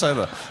visste du skulle si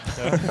det.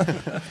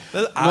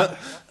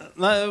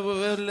 Nei,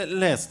 jeg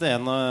leste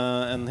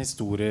en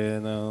historie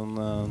i noen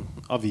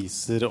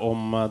aviser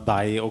om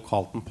deg og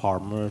Carlton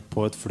Palmer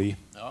på et fly.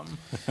 Ja,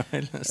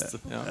 jeg leste,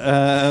 ja.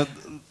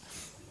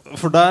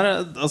 For der,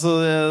 altså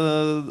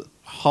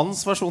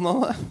hans versjon av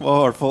det var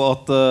i hvert fall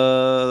at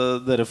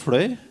dere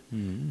fløy,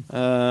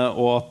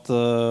 og at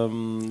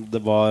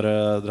det var,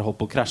 dere holdt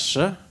på å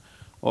krasje,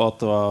 og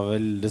at det var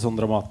veldig sånn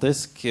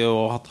dramatisk,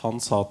 og at han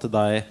sa til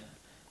deg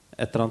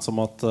et eller annet som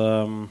at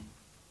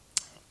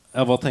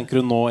ja, hva tenker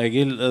du nå,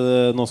 Egil?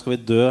 Nå skal vi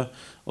dø,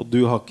 og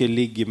du har ikke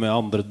ligget med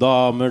andre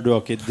damer, du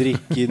har ikke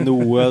drikket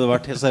noe, du har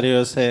vært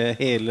seriøs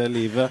hele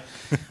livet.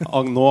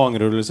 Nå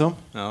angrer du liksom.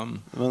 Ja.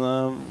 Men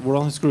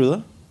hvordan husker du det?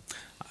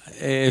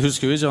 Jeg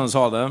husker jo ikke han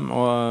sa det,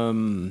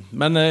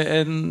 men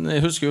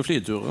jeg husker jo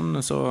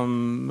flyturen. Så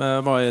vi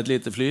var i et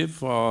lite fly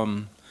fra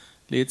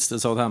Leeds til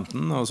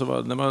Southampton, og så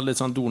det var litt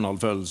sånn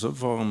Donald-følelse,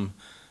 for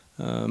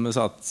vi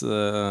satt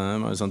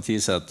var i sånn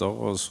 10 seter,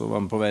 og så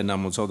var vi på vei ned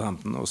mot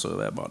Southampton, og så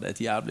var det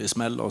et jævlig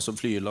smell, og så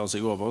flyet la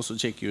seg over, og så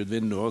kikker jeg ut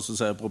vinduet, og så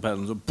ser jeg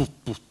propellen så puff,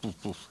 puff, puff,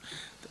 puff.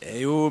 Det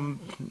er jo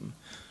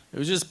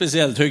ikke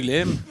spesielt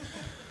hyggelig.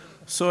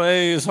 Så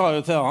jeg sa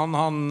jo til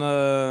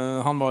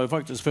han var jo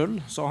faktisk full,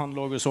 så han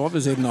lå og sov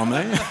ved siden av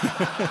meg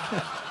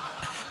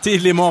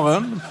tidlig i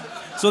morgen.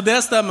 Så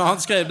det stemmer, han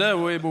skrev det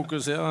jo i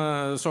boken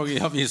sin, så i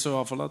avisen i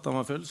hvert fall at han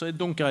var full, så jeg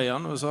dunket i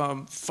han og sa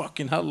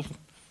fucking hell,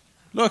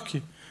 look.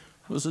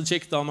 Og så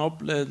kikket han opp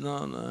litt,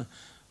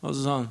 og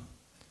så sa han,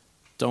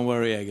 don't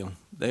worry, Egil,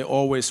 they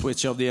always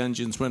switch off the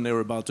engines when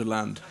they're about to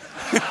land.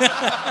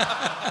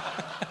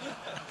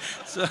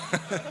 Så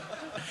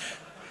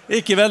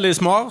ikke veldig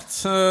smart.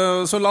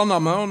 Så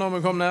landet vi, og når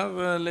vi kom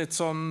ned litt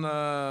sånn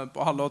på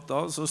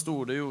 7:30, så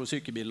stod det jo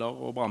sykebiler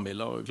og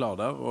brannbiler klar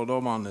der, og da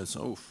var han litt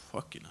sånn, oh,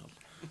 fucking hell.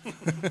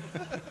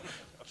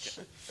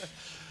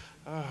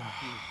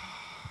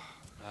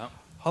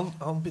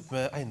 Han begynte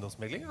med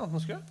eiendomsmegling, han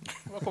husker jeg.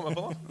 Hva kom jeg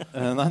på nå?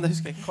 Nei, det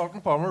husker jeg ikke.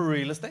 Carlton Palmer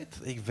Real Estate.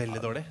 Det gikk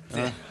veldig dårlig.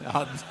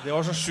 Det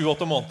var sånn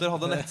 7-8 måneder,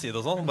 hadde nettside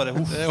og sånn. Bare,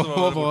 det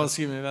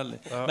overrasker meg veldig.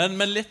 Ja.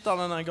 Men litt av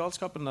denne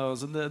galskapen der,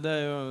 altså, det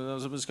er jo,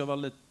 altså, vi skal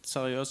være litt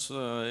seriøse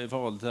i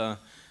forhold til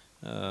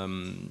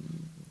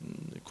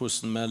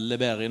hvordan vi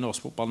leverer i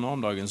norsk fotball nå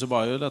om dagen. Så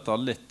var jo dette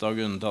litt av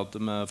grunnen til at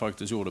vi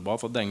faktisk gjorde det bra,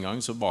 for den gang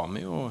så var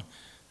vi jo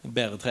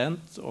bedre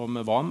trent, og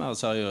vi var mer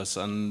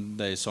seriøse enn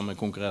de som vi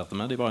konkurrerte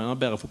med. De var jo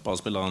bedre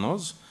fotballspillere enn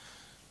oss,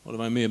 og det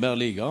var en mye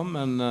bedre liga,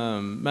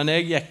 men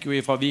jeg gikk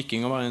jo fra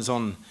Viking og var en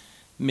sånn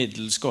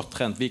middels godt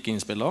trent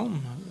vikingspiller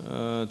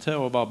til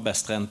å være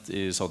best trent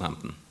i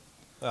Southampton.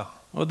 Ja.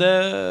 Og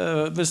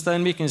hvis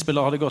en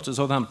vikingspiller hadde gått til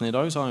Southampton i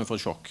dag, så hadde han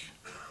fått sjokk.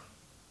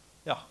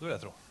 Ja, det vil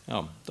jeg tro.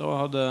 Ja,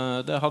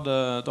 da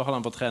hadde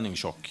han fått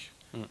treningssjokk.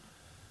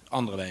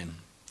 Andre veien.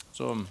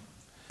 Så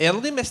en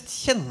av de mest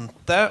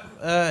kjente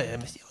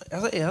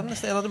en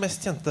av de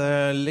mest kjente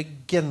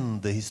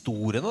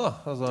legendehistoriene da.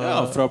 Altså,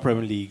 ja, fra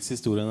Premier Leagues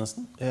historie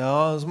nesten.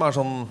 Ja, som er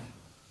sånn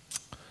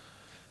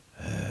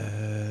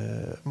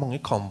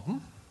mange kan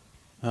den,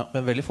 ja.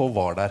 Men veldig få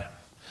var der.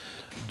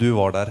 Du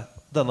var der.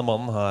 Denne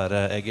mannen her,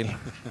 Egil,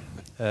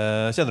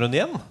 kjenner du den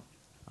igjen?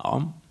 Ja.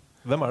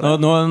 Hvem er det?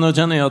 Nå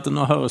kjenner jeg at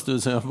nå høres du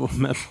som jeg var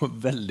med på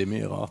veldig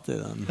mye rart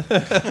i den.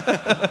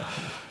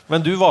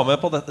 Men du var med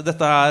på dette.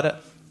 Dette er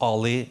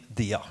Ali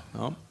Dia,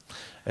 ja.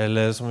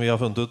 Eller som vi har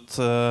funnet ut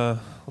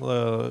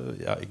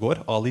i går,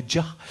 Ali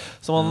Dia,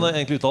 som han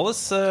egentlig uttales.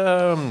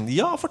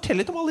 Ja,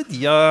 fortell litt om Ali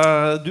Dia.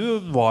 Du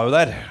var jo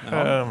der.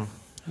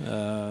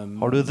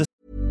 Har du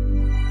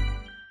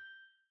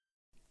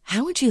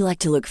How would you like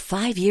to look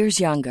 5 years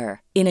younger?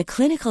 In a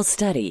clinical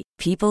study,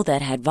 people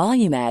that had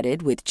volume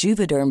added with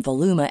Juvederm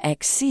Voluma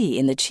XC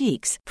in the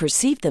cheeks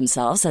perceived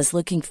themselves as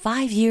looking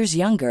 5 years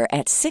younger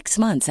at 6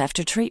 months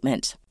after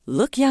treatment.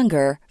 Look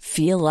younger,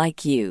 feel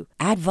like you.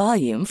 Add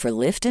volume for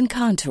lift and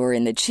contour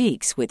in the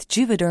cheeks with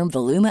Juvederm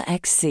Voluma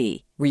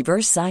XC.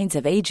 Reverse signs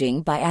of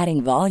aging by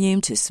adding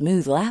volume to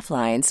smooth laugh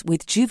lines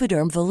with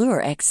Juvederm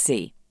Volure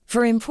XC.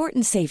 For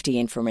important safety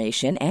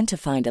information and to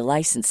find a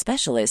licensed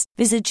specialist,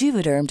 visit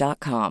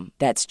Juvederm.com.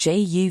 That's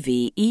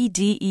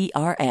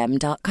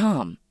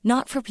JUVEDERM.com.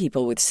 Not for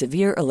people with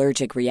severe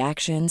allergic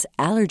reactions,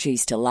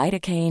 allergies to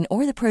lidocaine,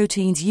 or the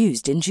proteins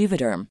used in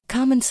Juvederm.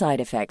 Common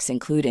side effects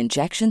include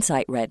injection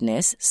site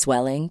redness,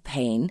 swelling,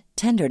 pain,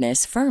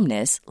 tenderness,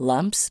 firmness,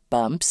 lumps,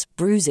 bumps,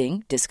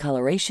 bruising,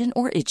 discoloration,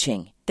 or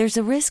itching. There's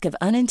a risk of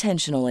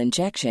unintentional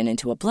injection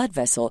into a blood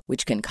vessel,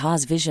 which can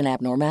cause vision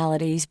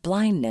abnormalities,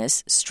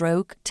 blindness,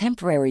 stroke,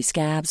 temporary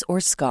scabs,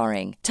 or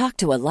scarring. Talk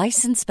to a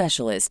licensed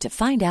specialist to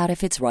find out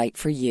if it's right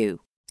for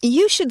you.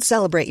 You should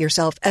celebrate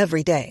yourself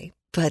every day,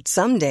 but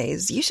some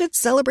days you should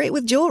celebrate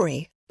with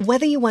jewelry.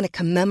 Whether you want to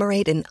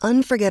commemorate an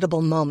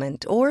unforgettable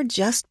moment or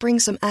just bring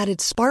some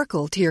added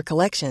sparkle to your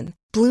collection,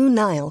 Blue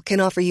Nile can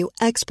offer you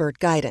expert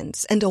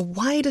guidance and a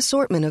wide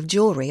assortment of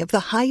jewelry of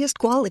the highest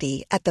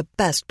quality at the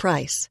best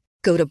price.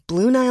 Go to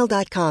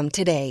BlueNile.com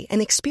today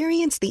and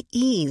experience the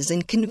ease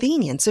and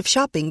convenience of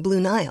shopping Blue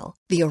Nile,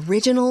 the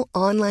original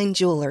online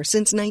jeweler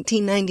since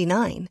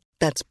 1999.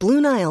 That's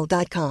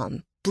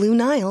BlueNile.com.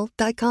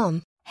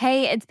 BlueNile.com.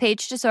 Hey, it's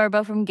Paige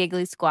DeSorbo from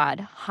Giggly Squad.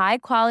 High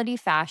quality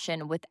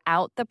fashion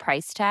without the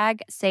price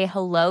tag. Say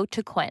hello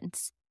to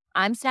Quince.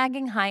 I'm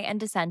snagging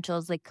high-end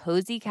essentials like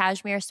cozy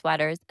cashmere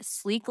sweaters,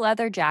 sleek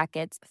leather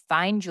jackets,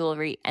 fine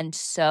jewelry, and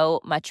so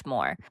much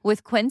more.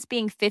 With Quince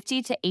being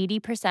 50 to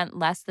 80%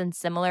 less than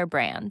similar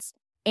brands.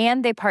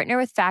 And they partner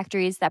with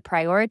factories that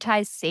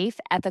prioritize safe,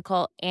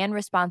 ethical, and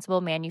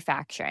responsible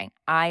manufacturing.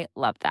 I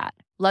love that.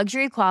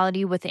 Luxury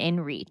quality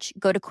within reach.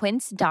 Go to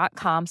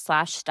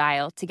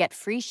quince.com/style to get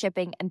free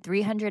shipping and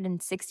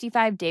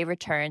 365-day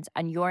returns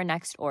on your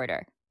next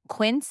order.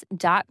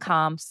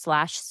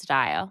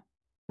 Quince.com/style.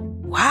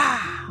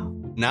 Wow.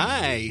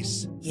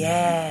 Nice.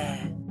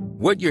 Yeah.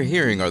 What you're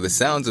hearing are the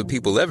sounds of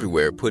people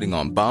everywhere putting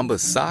on Bombas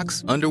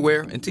socks,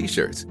 underwear, and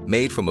T-shirts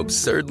made from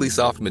absurdly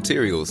soft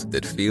materials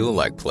that feel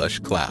like plush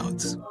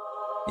clouds.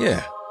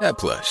 Yeah, that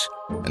plush.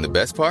 And the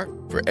best part?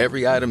 For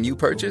every item you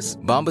purchase,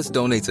 Bombas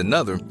donates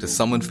another to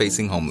someone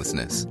facing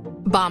homelessness.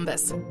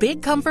 Bombas.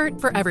 Big comfort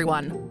for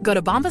everyone. Go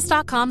to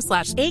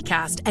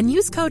bombas.com/ACAST and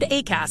use code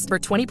ACAST for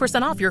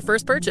 20% off your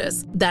first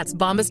purchase. That's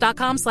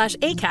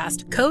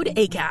bombas.com/ACAST. Code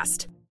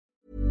ACAST.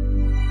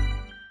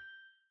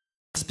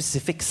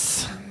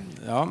 Specifics.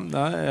 Ja,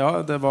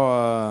 det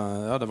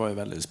var jo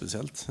veldig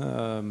spesielt.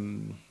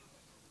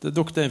 Det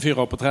dukket en fyr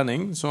opp på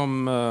trening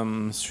som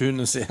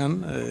Sune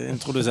Sehn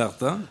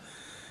introduserte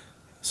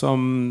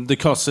som the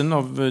cousin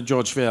av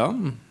George Weah.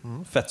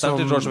 Fetteren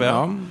til George Weah.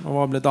 Ja, og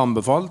var blitt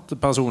anbefalt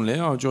personlig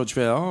av George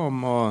Weah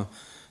om å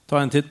ta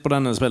en titt på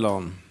denne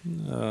spilleren.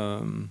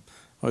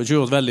 Har jo ikke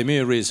gjort veldig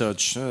mye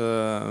research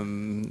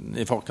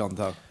i forkant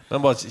her.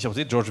 Men bare kjapt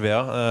si, George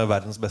Weah,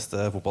 verdens beste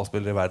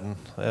fotballspiller i verden,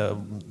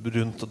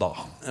 rundt da.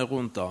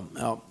 Rundt da,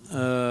 ja.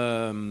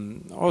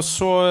 Og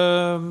så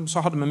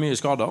hadde vi mye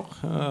skader,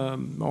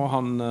 og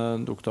han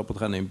dukket opp på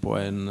trening på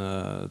en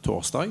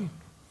torsdag.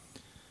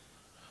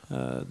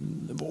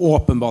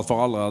 Åpenbart for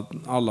alle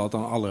at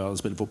han aldri hadde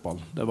spilt fotball.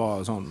 Det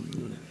var sånn,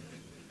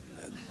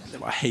 det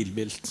var helt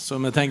vilt. Så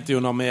vi tenkte jo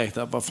når vi gikk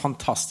der, det var en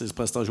fantastisk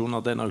prestasjon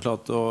at en har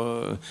klart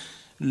å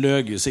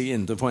løge seg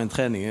inn til å få en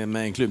trening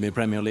med en klubb i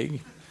Premier League.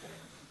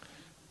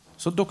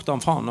 Så dukket han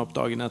faen opp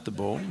dagen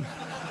etterpå.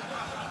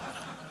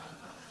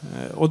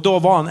 Og da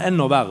var han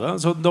enda verre.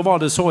 Så da var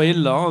det så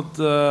ille at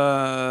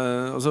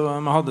altså,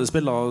 vi hadde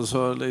spillere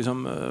som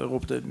liksom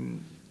ropte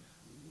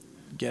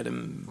get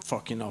him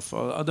fucking off.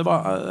 Det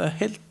var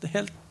helt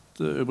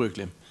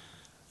ubrukelig.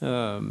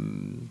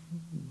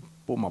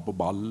 Bomma på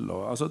ball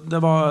og, altså,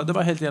 det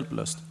var helt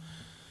hjelpeløst.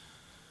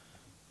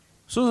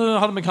 Så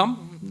hadde vi kamp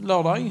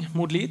lørdag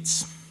mot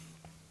Leeds.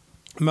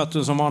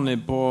 Møttes som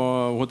vanlig på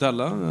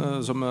hotellet,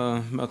 som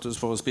møttes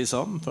for å spise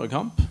før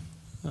kamp.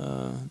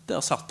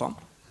 Der satt han.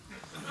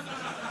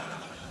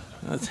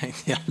 Jeg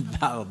tenkte, ja,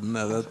 verden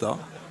er dette.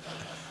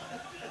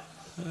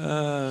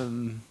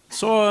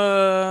 Så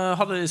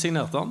hadde de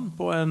signert han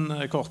på en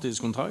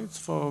korttidskontrakt,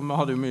 for vi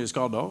hadde jo mye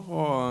skader.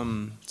 Og,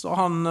 så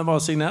han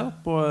var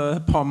signert på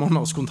et par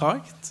måneders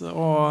kontrakt,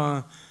 og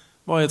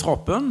var i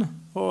troppen,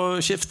 og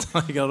skiftet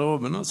i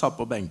garderoben og satt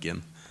på benken.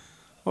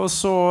 Og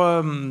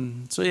så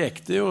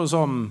gikk det jo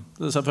som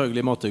det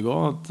selvfølgelig måtte gå,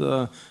 at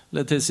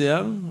Letizia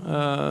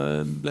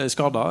ble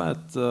skadet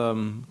et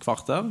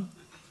kvarter.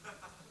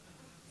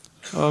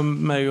 Og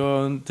meg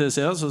og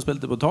Letizia så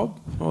spilte på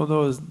topp, og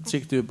da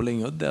kikket vi på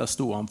linjen, og der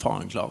sto han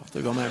faen klar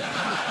til å gå med.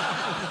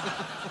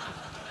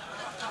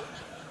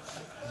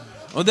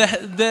 Og det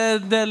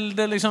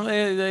liksom,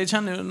 jeg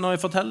kjenner jo, når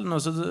jeg forteller noe,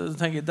 så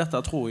tenker jeg,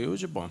 dette tror jeg jo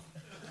ikke på.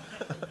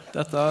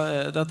 Dette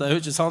er jo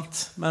ikke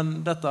sant,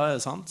 men dette er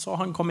sant. Så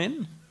han kom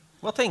inn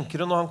Hva tenker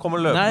du når han kommer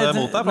løpende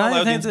mot deg? For han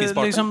jo din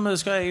spisspartner. Liksom,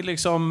 skal jeg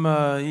liksom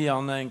gi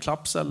han en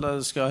klaps,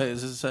 eller skal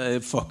jeg si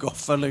fuck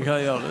off, eller hva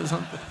jeg gjør?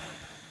 Sant?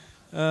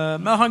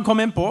 Men han kom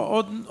inn på,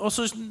 og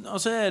så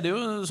det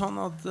jo sånn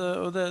at,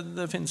 og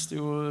det finnes det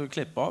jo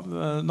klipp av,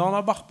 når han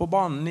har vært på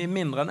banen i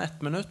mindre enn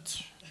 1 minutt,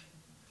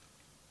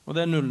 og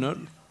det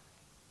 0-0,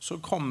 så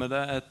kommer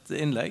det et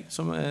innlegg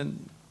som en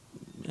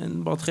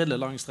bare triller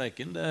langs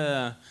streken.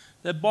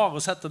 Det bare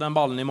å sette den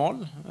ballen i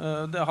mål.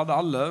 Det hadde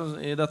alle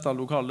i dette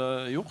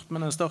lokalet gjort,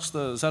 med den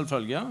største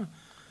selvfølge.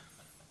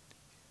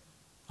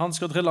 Han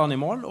skal trille han i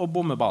mål og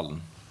bomme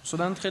ballen. Så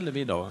den triller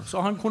videre.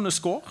 Så han kunne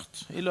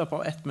skåret i løpet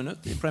av 1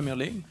 minutt i Premier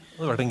League.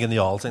 Det har vært en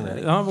genial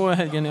signering. Ja, det var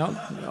helt genial.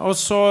 Og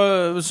så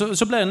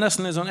ble det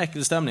nesten litt sånn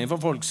ekkel stemning, for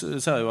folk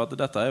ser jo at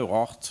dette jo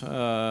rart.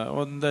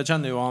 Og det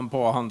kjenner jo han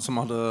på, han som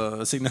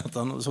hadde signert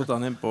han og satt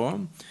han inn på.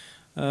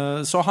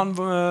 Så han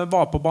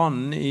var på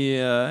banen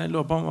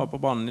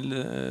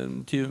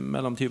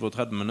mellom 20 og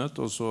 30 minutter,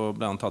 og så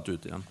ble han tatt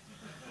ut igjen.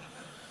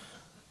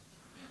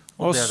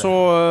 Og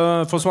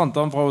så forsvant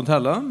han fra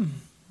hotellet.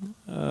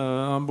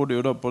 Han bodde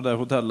jo da på det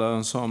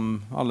hotellet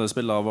som alle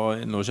spillere var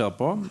inne og kjær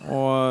på,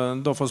 og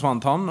da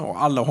forsvant han og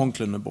alle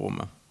håndklene på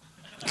rommet.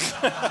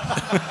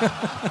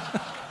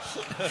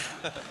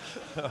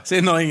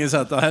 Siden har ingen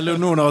sett det, eller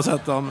noen har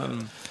sett det, men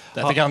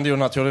dette kan de jo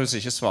naturligvis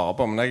ikke svare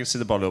på, men jeg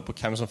sitter bare og lurer på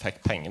hvem som fikk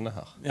pengene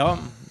her. Ja.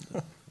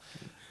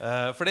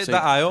 Fordi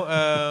det jo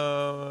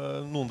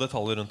noen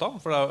detaljer rundt ham,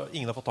 for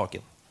ingen har fått tak i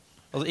den.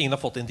 Altså, ingen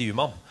har fått intervju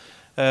med ham.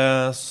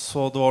 Så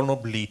det var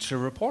noe Bleacher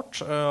Report.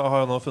 Har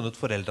jo nå funnet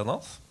foreldrene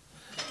hans.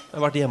 Jeg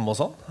har vært hjemme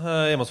hos han.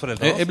 Hjemme hos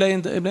foreldrene hans.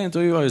 Jeg ble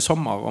intervjuet i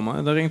sommer.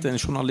 Det ringte en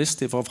journalist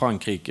fra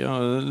Frankrike.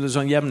 Litt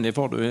sånn jevnlig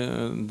får du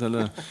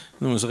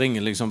noen som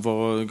ringer liksom for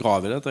å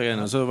grave i dette.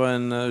 Så det var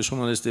en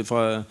journalist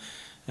fra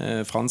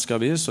fransk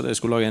avis, og de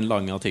skulle lage en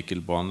lang artikkel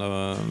på han.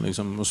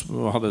 Liksom,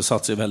 hadde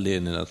satt seg veldig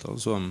inn i dette.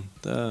 Så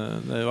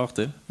det jo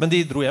artig. Men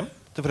de dro hjem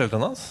til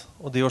foreldrene hans,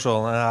 og de var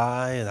sånn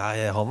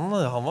nei,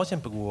 han var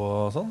kjempegod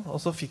og sånn.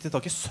 Og så fikk de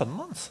tak i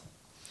sønnen hans,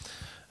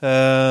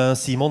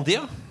 Simon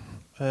Dia,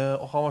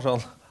 og han var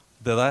sånn,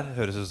 det der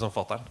høres ut som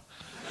fatteren.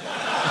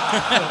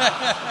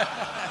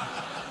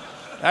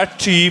 Det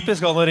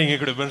typisk han å ringe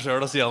klubben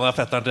selv og si han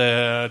fetteren til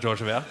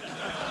George Weah.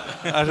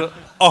 Det sånn,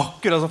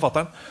 akkurat som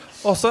fatteren.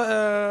 Og så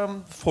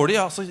får de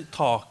altså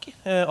tak i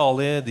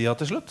Ali Dia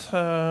til slutt,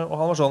 og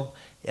han var sånn,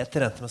 jeg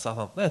trente med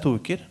Southampton i 2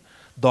 uker.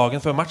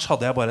 Dagen før match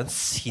hadde jeg bare en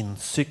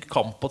sinnssyk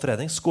kamp på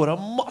trening. Skåret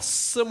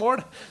masse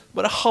mål.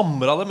 Bare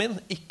hamret dem inn.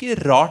 Ikke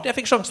rart jeg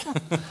fikk sjansen.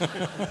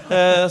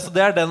 Så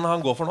det den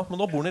han går for nå. Men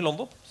nå bor han i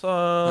London. Så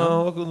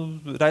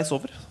reis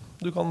over.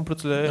 Du kan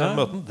plutselig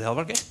møte den. Det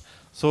hadde vært gøy.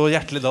 Så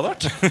hjertelig det hadde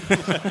vært.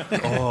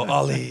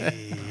 Ali.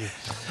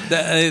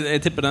 Jeg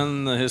tipper den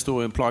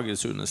historien plager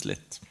Sunes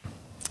litt.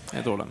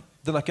 Jeg tror den.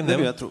 Den ikke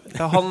nevnt.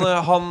 Ja,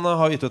 han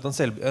har gitt ut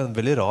en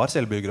veldig rar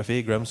selvbiografi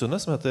i Graham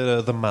Sunes som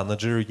heter The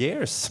Manager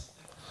Years.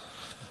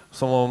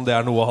 Som om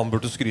det noe han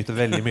burde skryte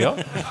veldig mye av.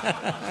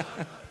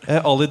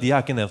 Ali Dia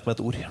ikke nevnt med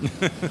et ord.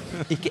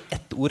 Ikke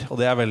ett ord, og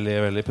det veldig,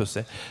 veldig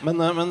pussig. Men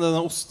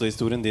denne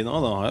ostehistorien din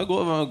den har jo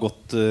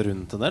gått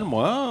rundt en del.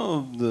 Må jeg ha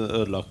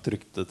ødelagt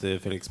ryktet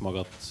til Felix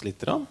Magath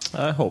litt?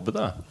 Jeg håper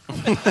det.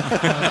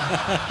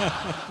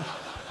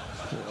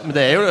 Men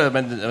det jo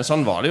men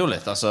sånn var det jo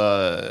litt. Altså,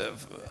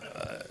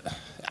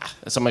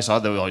 som jeg sa,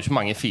 det var jo ikke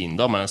mange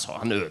fiender, men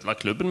han ødela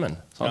klubben min.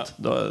 Ja.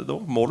 Da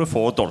må du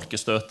få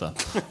dolkestøtet,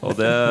 og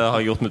det har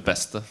jeg gjort mitt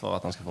beste for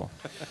at han skal få.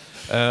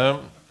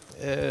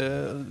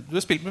 Du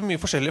har spilt med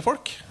mye forskjellige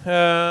folk,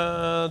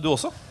 du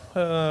også.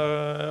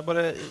 Kan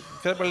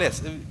jeg bare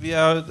lese? Vi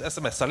har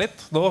sms'et litt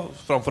nå,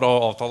 framfor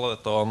å avtale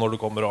dette og når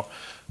du kommer, og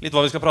litt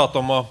hva vi skal prate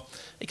om, og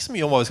ikke så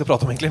mye om hva vi skal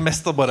prate om egentlig,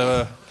 mest og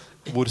bare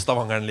hvor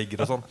Stavangeren ligger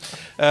og sånn.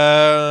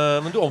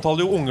 Men du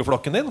omtaler jo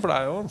ungeflokken din, for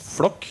det jo en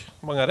flokk.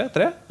 Hvor mange det?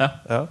 3?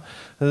 Ja.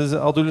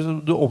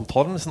 Du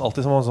omtaler den nesten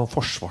alltid som en sånn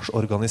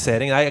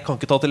forsvarsorganisering. Nei, jeg kan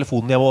ikke ta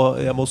telefonen,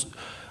 jeg må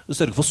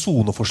sørge for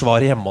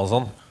soneforsvaret hjemme og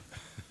sånn.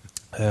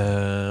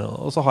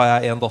 Og så har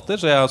jeg en datter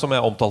som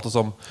jeg omtalte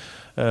som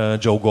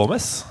Joe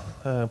Gomez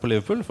på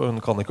Liverpool, for hun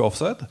kan ikke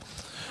offside.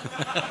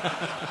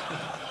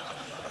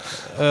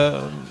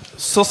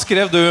 Så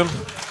skrev du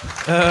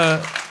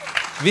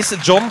hvis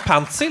John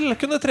Pantsil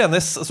kunne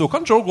trenes, så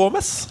kan Joe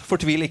Gomez.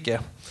 Fortvil ikke.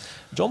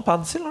 John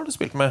Pantsil har du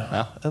spilt med.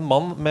 En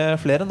mann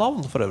med flere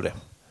navn for øvrig.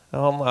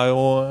 Han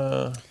jo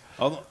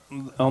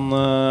Han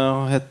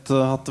har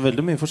hatt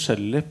veldig mye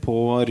forskjellig på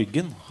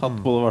ryggen. Hatt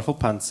både I hvert fall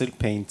Paintsil,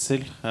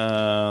 Paintsil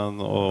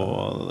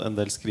og en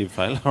del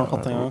skrivefeil. Har du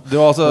hatt en gang? Det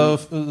var altså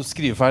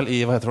skrivefeil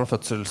I, hva heter det,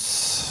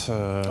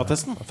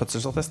 fødselsattesten.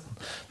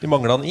 De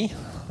manglet han I,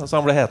 så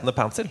han ble hetende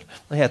Paintsil.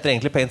 Han heter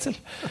egentlig Paintsil.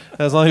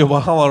 Så han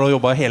har nå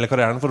jobbet hele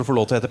karrieren for å få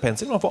lov til å hete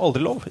Paintsil. Han får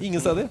aldri lov,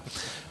 ingen steder.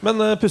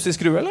 Men pussig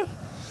skrue, eller?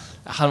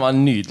 Han var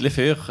en nydelig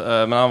fyr,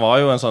 men han var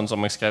jo en sånn som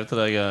jeg skrev til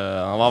deg,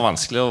 han var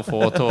vanskelig å få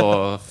til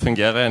å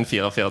fungere I en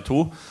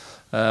 4-4-2,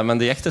 men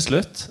det gikk til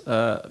slutt.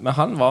 Men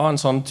han var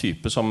en sånn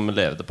type som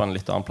levde på en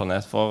litt annen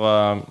planet, for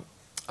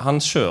han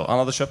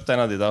hadde kjøpt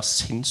en av de der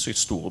sinnssykt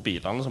store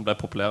bilene som ble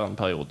populære en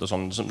periode,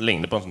 som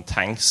ligner på en sånn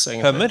tanks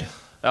egentlig. Hummer?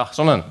 Ja,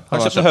 sånn en.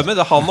 Han kjøpte Hummer,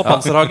 det han og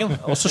Panserhagen.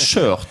 Og så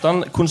kjørte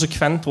han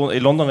konsekvent rundt.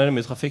 I London det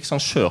mye trafikk, så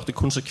han kjørte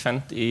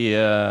konsekvent i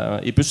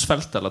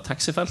bussfeltet eller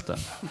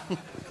taxifeltet.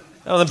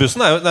 Ja, men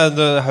bussen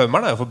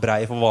Hummeren jo for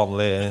brei for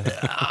vanlig.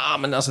 Ja,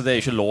 men altså, det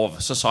ikke lov.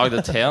 Så sa jeg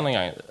det til han en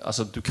gang.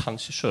 Altså, du kan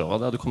ikke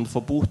kjøre der, du kommer til å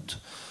få bot.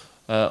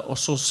 Og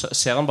så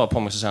ser han bare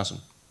på meg, så sier han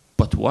sånn: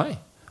 But why?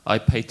 I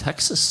pay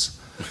taxes.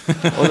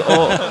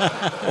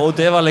 og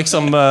det var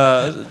liksom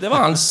det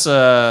var hans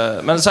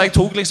men så jeg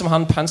tok liksom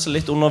han pensel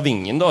litt under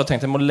vingen da, og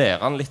tenkte jeg må lære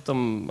han litt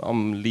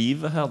om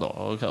livet her da,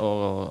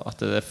 og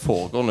at det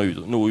foregår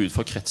noe ut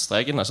for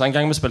krittstrekene. Så en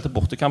gang vi spilte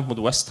bortekamp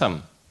mot West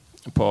Ham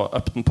på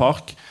Upton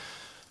Park,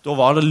 da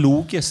var det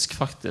logisk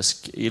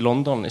faktisk i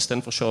London, i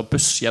stedet for å kjøre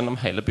buss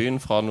gjennom hele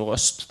byen fra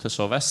nordøst til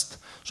sørvest,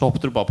 så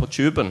hoppet du bare på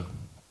tuben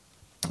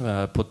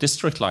på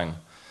District Line.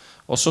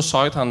 Og så sa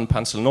jeg til han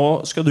pensel: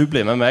 nå skal du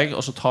bli med meg,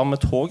 og så tar vi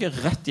toget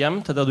rett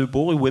hjem til der du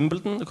bor i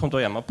Wimbledon. Du kommer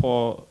til å hjemme på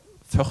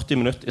 40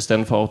 minutter i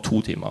stedet for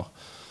 2 timer.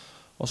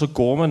 Og så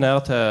går vi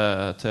ned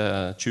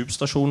til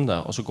tubestasjonen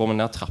der, og så går vi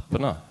ned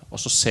trappene,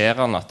 og så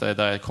ser han at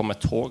det kommer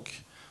et tog.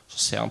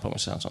 Så ser han på meg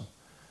og sier han sånn: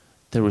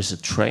 There is a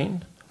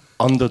train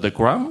under the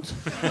ground.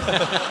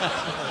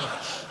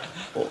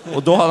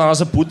 og da hadde han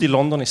altså bodd i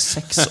London i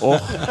 6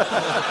 år.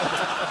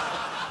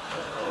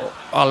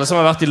 Alle som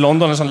har vært i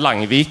London i sånn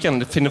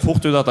Langviken finner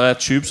fort ut at det et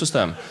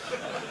tubesystem.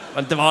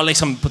 Men det var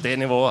liksom på det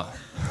nivået.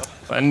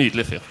 Det var en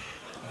nydelig fyr.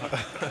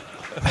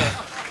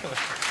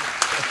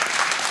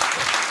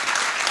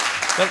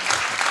 Men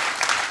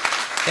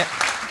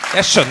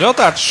jeg skjønner jo at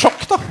det et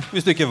sjokk da,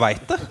 hvis du ikke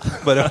vet det.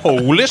 Bare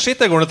holy shit,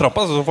 jeg går ned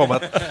trappa, så får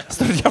meg et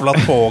stort jævla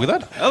tog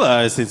der. Ja, det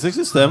et sinnssykt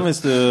system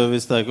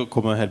hvis det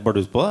kommer helt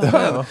bardus på det.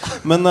 Ja.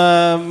 Men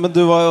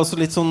du var jo også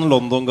litt sånn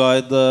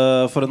London-guide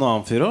for en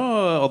annen fyr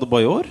også,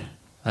 Adebayor.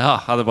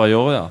 Ja,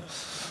 Adebayor, ja.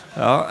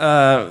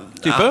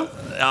 Type?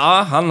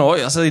 Ja, han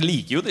også. Altså, jeg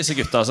liker jo disse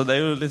gutta, så det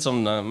jo litt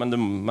sånn men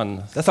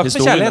det sagt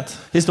med kjærlighet.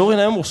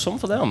 Historien jo morsom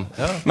for det om.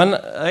 Ja. Men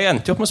jeg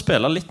endte jo opp med å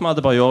spille litt med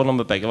Adebayor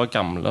når vi begge var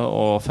gamle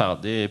og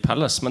ferdig i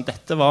Palace. Men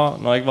dette var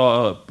når jeg var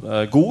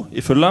god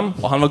i Fulham,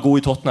 og han var god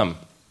i Tottenham.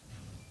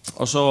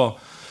 Og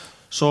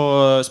så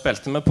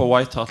spilte vi på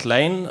White Hart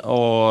Lane,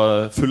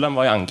 og Fulham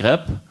var i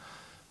angrep.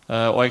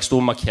 Og jeg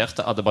stod og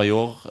markerte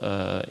Adebayor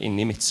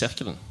inne i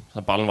midtsirkelen.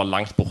 Ballen var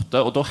langt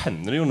borte, og da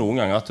hender det jo noen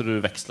ganger at du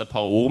veksler et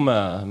par ord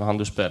med han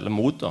du spiller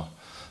mot da.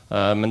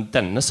 Men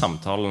denne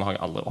samtalen har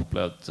jeg aldri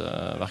opplevd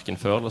hverken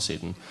før eller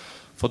siden.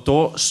 For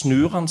da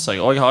snur han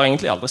seg, og jeg har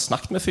egentlig aldri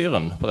snakket med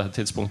fyren på dette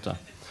tidspunktet.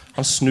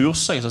 Han snur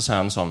seg, så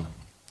sier han sånn: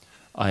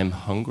 I'm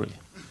hungry.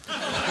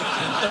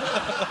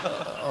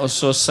 Og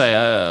så sier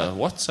jeg: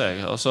 what?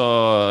 Sier jeg. Og så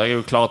er jeg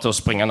jo klar til å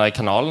springe ned i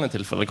kanalen i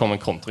tilfelle det kommer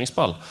en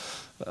kontringsball.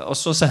 Og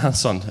så sier han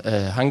sånn: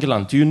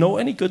 Hangeland, do you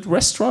know any good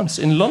restaurants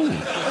in London?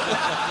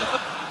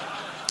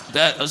 Det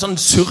en sånn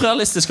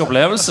surrealistisk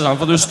opplevelse, sant?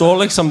 For du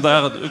står liksom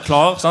der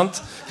klar, sant?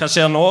 Hva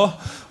skjer nå?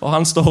 Og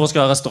han står og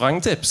skal ha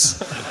restauranttips.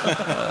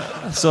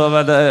 Så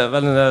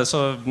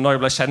når jeg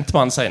ble kjent med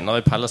han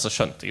senere i Palace, så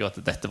skjønte jeg jo at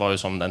dette var jo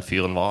som den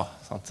fyren var,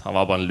 sant? Han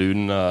var bare en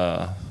lun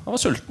han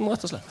var sulten,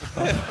 rett og slett.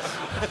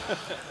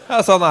 Ja,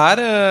 så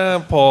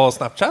han på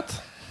Snapchat.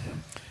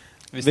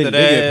 Hvis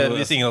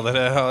ingen av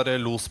dere har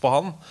los på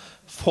han,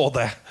 få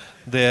det.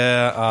 Det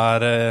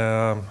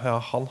ja,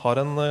 han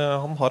har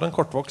en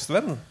kortvokst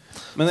venn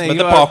som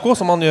heter Paco,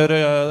 som han gjør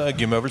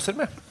gymøvelser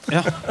med.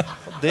 Ja.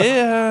 Det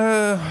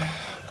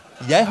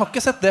jeg har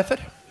ikke sett det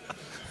før.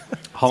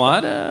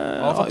 Han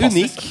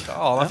unik. Ja,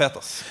 han fet,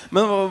 ass.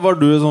 Men var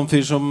du en sånn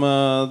fyr som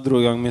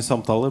dro i gang mye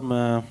samtaler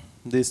med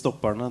de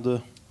stopperne du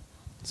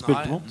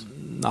spilte mot?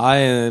 Nei,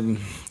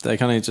 det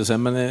kan jeg ikke se.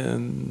 Men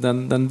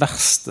den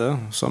verste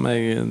som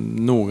jeg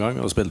noen gang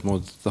har spilt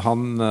mot,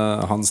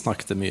 han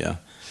snakket mye.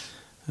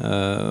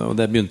 Og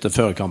det begynte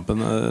før kampen.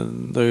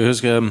 Jeg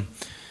husker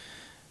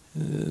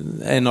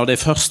en av de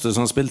første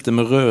som spilte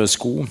med røde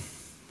sko.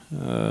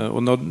 Og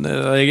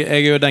jeg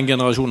er jo den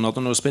generasjonen at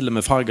når du spiller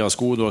med farget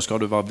sko, da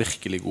skal du være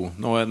virkelig god.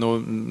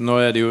 Nå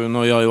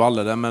gjør jo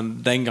alle det, men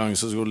den gang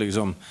så skulle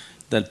liksom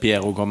Del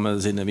Piero komme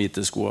med sine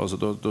hvite sko, altså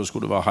da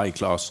skulle du være high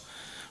class.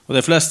 Og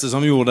de fleste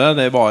som gjorde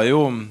det var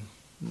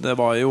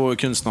jo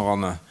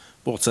kunstnerne,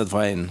 bortsett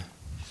fra en.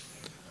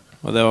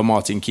 Og det var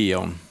Martin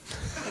Keown.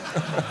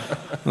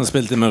 Han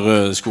spilte med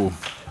røde sko.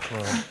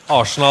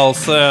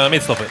 Arsenals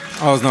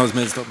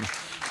midtstopper.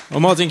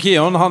 Og Martin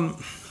Keown, han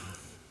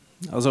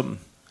altså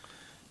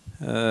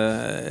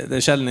det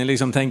sjelden jeg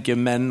liksom tenker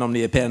menn om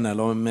de pene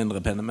eller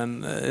mindre pene,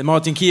 men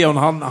Martin Keown,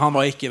 han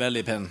var ikke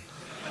veldig pen.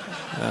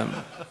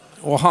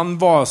 Og han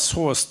var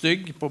så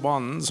stygg på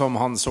banen som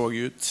han så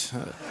ut.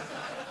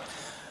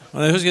 Og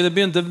jeg husker det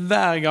begynte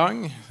hver gang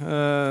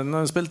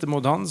når jeg spilte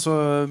mot han, så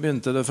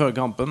begynte det før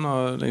kampen,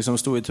 og liksom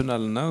stod i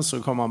tunnelene, så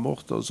kom han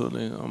bort, og så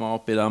var han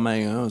oppi der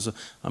med en gang, og så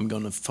I'm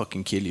gonna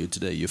fucking kill you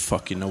today, you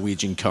fucking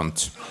Norwegian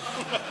cunt.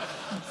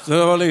 Så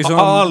det var liksom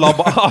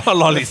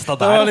la lista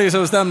der. Det var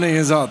liksom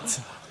stemningen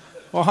satt.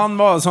 Og han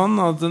var sånn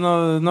at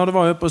når det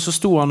var oppe, så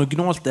stod han og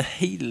gnålte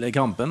hele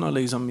kampen. Og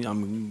liksom,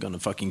 I'm gonna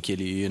fucking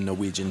kill you, you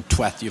Norwegian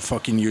twat, you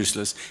fucking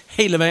useless.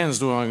 Hele veien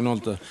stod han og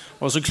gnålte.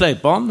 Og så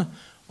kleip han,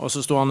 og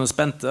så stod han og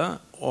spente,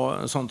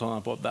 og sånn tar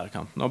han på hver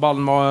kamp. Når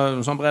ballen var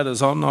sånn bredde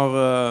sånn, når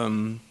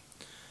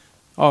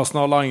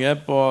Arsenal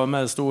angrep, og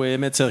vi stod i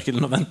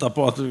midtsirkelen og ventet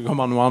på at det kom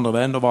noe andre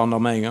veien, da var han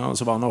der med en gang, og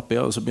så var han oppi,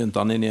 og så begynte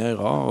han inn i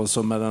øra, og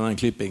så med den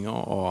klippingen,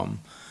 og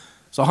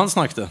så han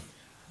snakket.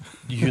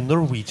 You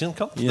Norwegian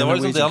kant. Det var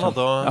liksom det han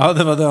hadde Ja,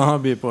 det var det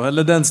han by på.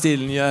 Eller den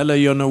stilen, eller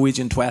You're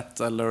Norwegian twat,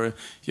 eller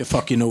You're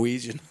fucking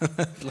Norwegian.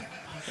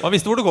 Han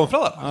visste hvor det kom fra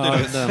da. Ja,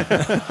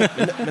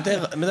 men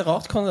det er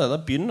rart kan det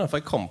der begynner,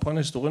 for jeg kom på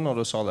en historie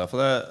når du sa det. For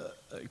det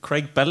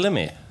Craig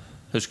Bellamy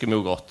husker vi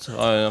jo godt.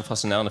 En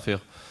fascinerende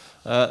fyr.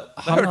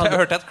 Jeg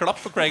hørte et klapp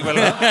for Craig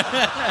Bellamy.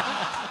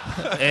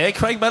 Er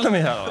Craig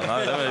Bellamy her? Nei,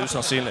 det var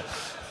usannsynlig.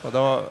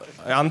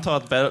 Jeg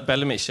antar at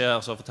Bellamy ikke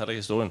er, så forteller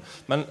jeg historien.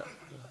 Men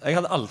jeg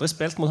hadde aldri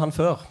spilt mot han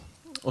før.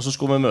 Og så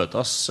skulle vi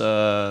møtes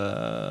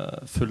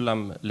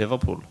Fulham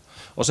Liverpool.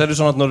 Og så er det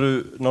sånn at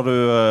når du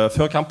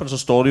før kampen så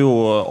står du jo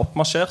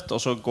oppmarsjert, og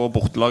så går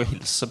bortelaget og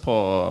hilser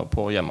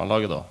på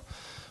hjemmelaget da.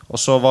 Og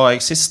så var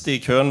jeg sist i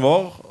køen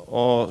vår,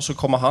 og så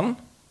kommer han.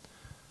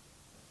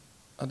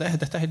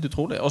 Dette er helt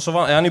utrolig. Og så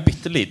er han jo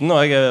bitteliten,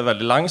 og jeg er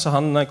veldig lang, så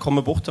han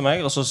kommer bort til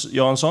meg, og så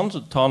gjør han sånn,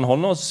 så tar han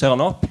hånda, og så ser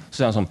han opp, så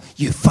sier han sånn,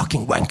 You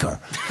fucking wanker!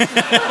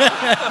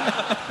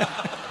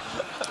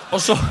 Og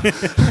så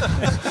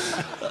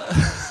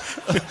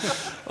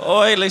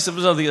og jeg liksom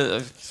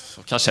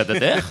hva skjedde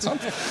der?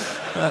 Sant?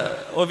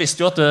 Og jeg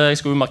visste jo at jeg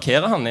skulle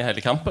markere han i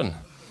hele kampen.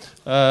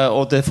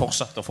 Og det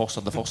fortsatte.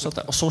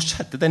 Og så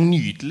skjedde det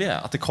nydelige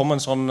at det kom en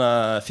sånn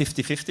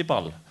 50-50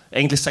 ball.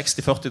 Egentlig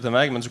 60-40 til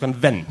meg, men så kan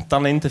vente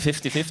den inn til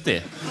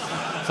 50-50.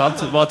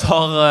 Sant? Bare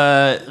tar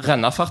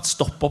rennafart,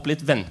 stopper opp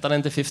litt, venter den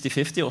inn til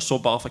 50-50, og så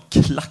bare får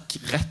klakk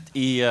rett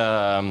i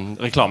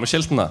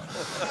reklameskiltene.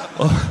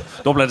 Og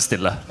da ble det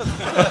stille.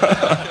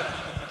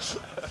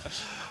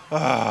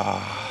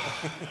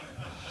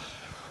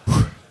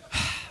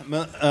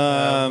 Men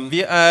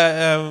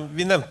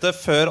vi nevnte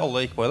før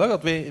alle gikk på i dag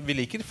at vi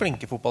liker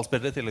flinke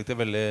fotballspillere i tillegg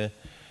til veldig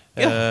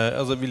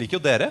altså vi liker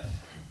jo dere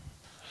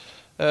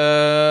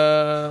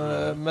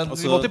men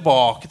altså, vi må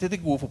tilbake til de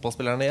gode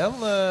fotballspillerne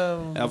igjen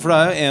Ja, for det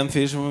er jo en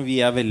fyr som vi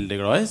er veldig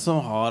glad i, som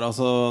har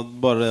altså,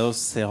 bare det å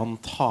se han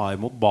ta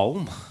imot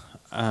ballen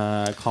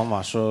kan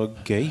være så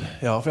gøy.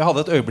 Ja, for jeg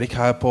hadde et øyeblikk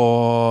her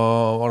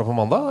var det på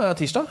mandag,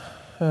 tirsdag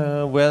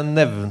hvor jeg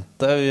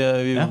nevnte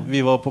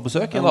vi var på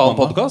besøk i en annen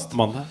podcast i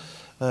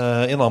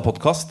en annen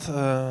podcast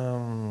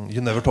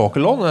You Never Talk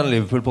Alone, en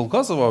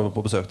Liverpool-podcast, så var vi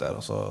på besøk der,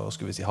 og så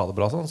skulle vi si ha det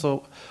bra sånn. Så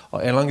av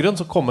en eller annen grunn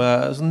så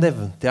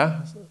nevnte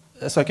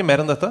jeg sa ikke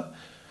mer enn dette,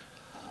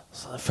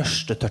 så den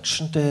første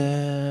touchen til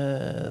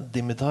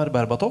Dimitar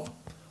Berbatov,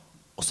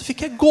 og så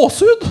fikk jeg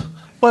gåsehud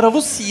bare av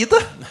å si det.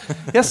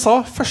 Jeg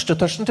sa første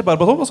touchen til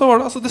Berbatov, og så var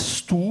det, altså det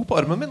sto på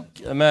armen min.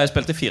 Jeg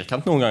spilte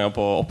firkant noen ganger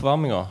på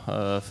oppvarminga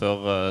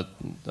før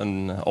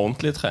den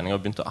ordentlige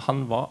treningen begynte.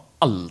 Han var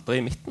aldri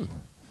i midten.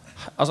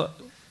 Altså,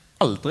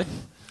 aldri.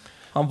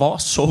 Han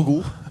var så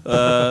god.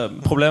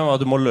 Problemet var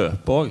at du må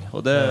løpe også.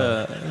 Og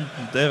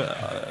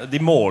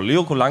de måler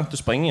jo hvor langt du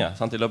springer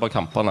sant, i løpet av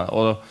kampene.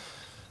 Og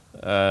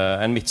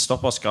en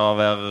midtstopper skal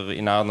være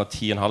i nærheten av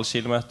 10,5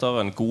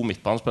 kilometer. En god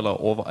midtbanespiller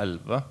over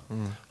 11.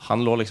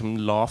 Han lå liksom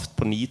lavt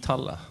på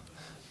 9-tallet.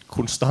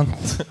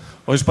 Konstant.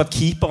 Og husk på at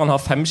keeperen har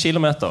 5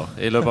 kilometer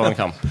i løpet av en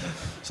kamp.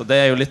 Så det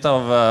er jo litt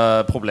av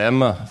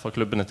problemet for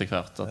klubben etter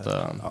hvert at,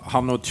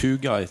 han og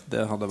Tugay,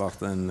 det hadde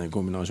vært en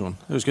kombinasjon.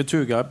 Jeg husker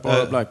Tugay på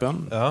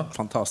Blackburn.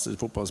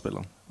 Fantastisk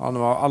fotballspiller. Han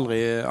var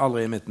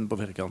aldri i midten på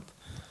firkant.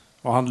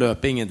 Og han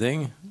løp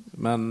ingenting,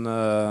 men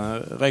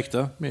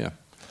røykte mye.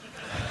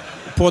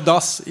 På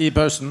dass i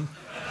pausen.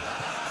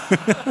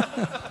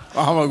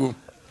 Og han var god.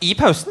 I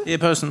pausen? I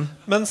pausen.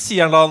 Men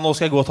sier han da, nå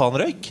skal jeg gå og ta en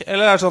røyk?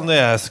 Eller er det sånn,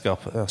 jeg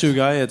skal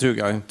Tugay er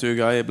Tugay.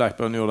 Tugay i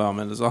Blackburn gjorde det,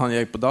 men så han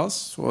gikk på dass,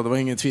 og det var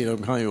ingen tvil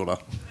om hva han gjorde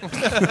det.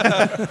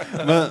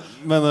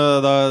 men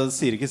da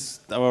sier ikke,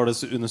 var det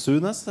under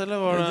Sunes,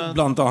 eller var det?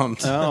 Blant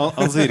annet. Ja,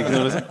 han sier ikke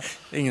noe liksom.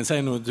 Ingen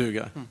sier noe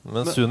Tugay.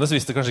 Men Sunes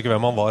visste kanskje ikke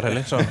hvem han var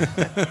heller, så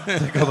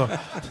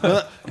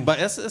men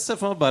jeg ser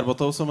for meg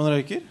Berbatov som en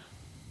røyker.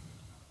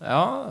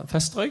 Ja,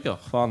 festrøyker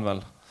var han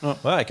vel.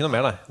 Ja, ikke noe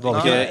mer, nei.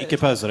 Ikke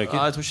pauserøyker.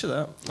 Nei, jeg tror ikke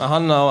det.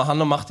 Han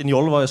og Martin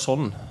Jol var jo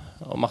sånn.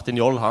 Og Martin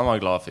Jol, han var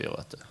glad fyr,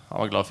 vet du.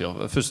 Han var glad fyr.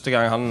 Første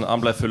gang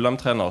han ble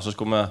Fulham-trener, så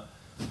skulle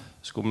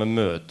vi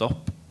møte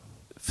opp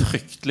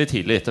fryktelig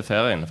tidlig etter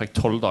ferien. Jeg fikk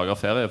 12 dager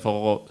ferie for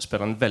å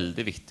spille en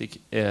veldig viktig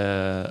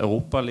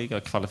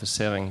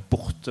Europaliga-kvalifisering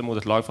borte mot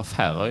et lag fra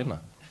Færøyene.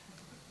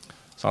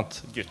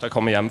 Sant? Gutta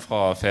kommer hjem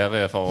fra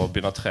ferie for å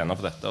begynne å trene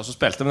for dette. Og så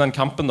spilte vi den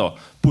kampen da.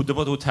 Bodde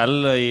på et hotell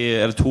i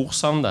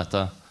Torshavn,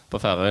 dette, på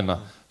Færøyene,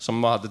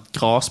 som hadde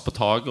gras på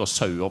taket og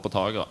sauer på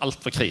taket.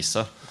 Alt var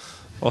krise.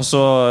 Og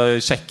så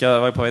var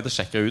jeg på vei til å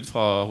sjekke ut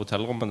fra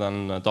hotellrommet den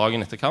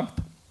dagen etter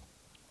kamp.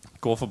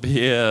 Går forbi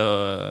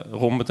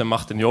rommet til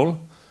Martin Jol.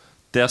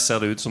 der ser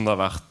det ut som det har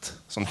vært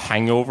sånn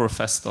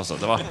hangover-fest, altså.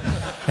 Det var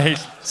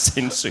helt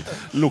sinnssykt.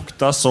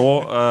 Lukta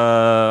så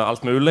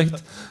alt mulig.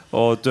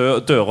 Og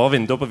dører og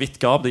vinduer på vidt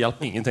gap, det hjalp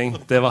ingenting.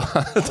 Det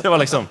var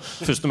liksom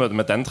første møte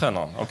med den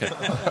treneren. Ok,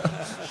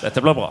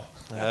 dette ble bra.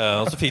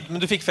 Men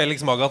du fikk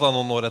Felix Magath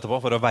noen år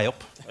etterpå for å veie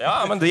opp.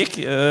 Ja, men det gikk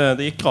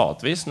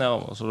gradvis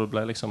nedover, så det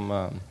ble liksom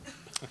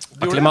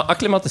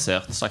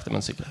akklimatisert, sakte,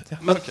 men sikkert.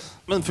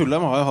 Men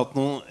Fulham har jo hatt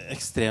noen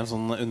ekstremt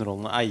sånn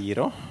underholdende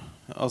eier også.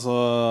 Altså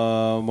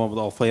Mohamed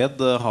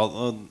Al-Fayed,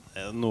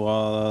 noe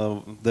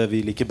av det vi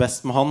liker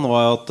best med han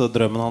var jo at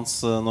drømmen hans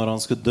når han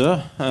skulle dø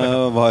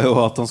var jo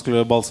at han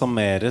skulle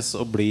balsameres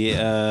og bli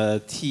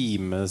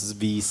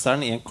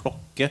timesviseren i en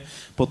klokke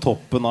på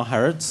toppen av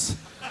Harrods,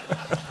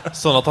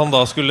 sånn at han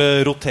da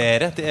skulle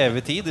rotere til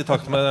evig tid i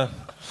takt med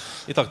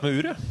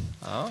uret.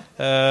 Ja.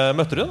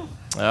 Møtte du den?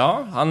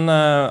 Ja, han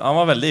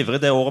var veldig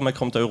ivrig det året vi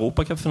kom til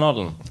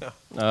Europacupfinalen. Ja.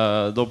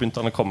 Da begynte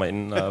han å komme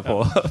inn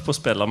på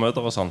spillermøter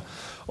og sånn.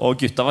 Og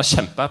gutta var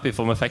kjempehappy,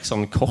 for vi fikk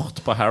sånn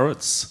kort på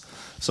Harrods.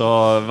 Så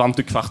vant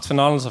du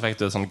kvartfinalen, så fikk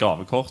du et sånn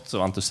gavekort.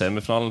 Så vant du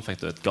semifinalen, fikk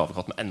du et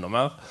gavekort med enda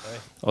mer.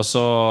 Og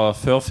så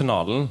før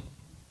finalen,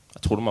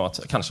 jeg tror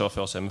kanskje det var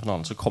før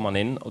semifinalen, så kom han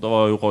inn, og da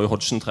var jo Roy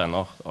Hodgson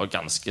trener. Og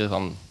ganske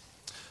sånn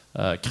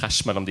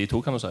krasj mellom de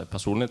to, kan du si,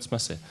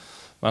 personlighetsmessig.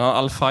 Men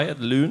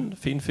Al-Fayed, lun,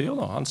 fin fyr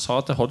da, han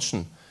sa til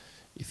Hodgson: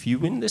 "If you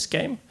win this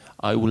game,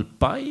 I will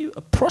buy you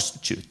a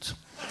prostitute."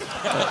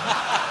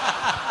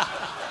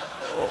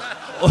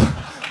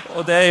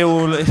 og det er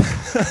jo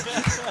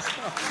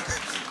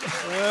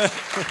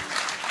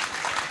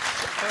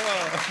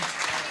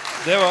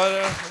det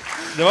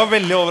var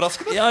veldig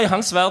overraskende. Ja, i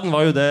hans verden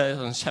var jo det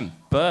en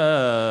kjempe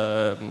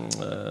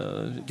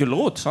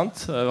gulrot,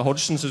 sant?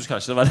 Hodgson synes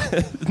kanskje det var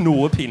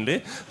noe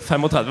pinlig.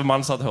 35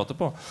 mann satt og hørte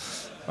på.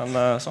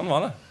 Men sånn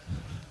var det.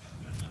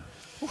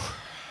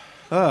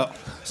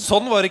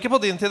 Sånn var det ikke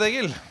på din tid,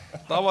 Egil.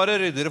 Da var det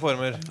ryddigere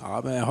former. Ja,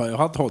 men jeg har jo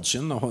hatt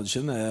Hodgson, og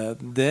Hodgson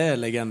det er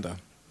legende.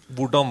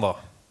 Hvordan da?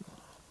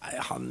 Nei,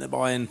 han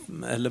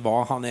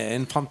er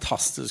en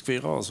fantastisk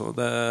fyr, altså.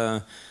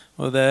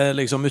 Og det er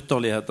liksom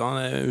ytterligheter.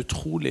 Han er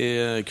utrolig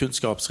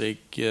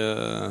kunnskapsrik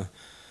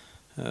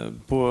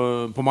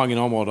på mange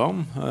områder.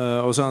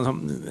 Og så er han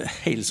sånn,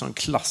 helt sånn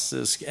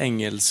klassisk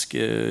engelsk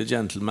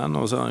gentleman.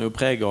 Og så er han jo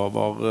preget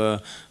over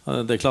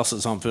det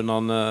klassesamfunnet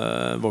han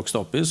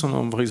vokste opp i. Så når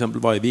han for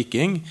eksempel var i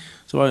Viking,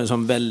 så var det en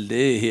sånn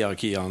veldig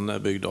hierarki han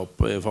bygde opp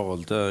i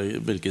forhold til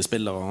hvilke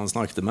spillere han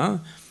snakket med.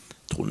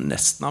 Jeg tror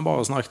nesten han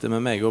bare snakket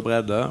med meg og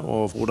Brede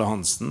og Frode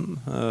Hansen.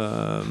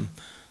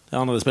 De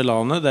andre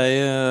spillerne, de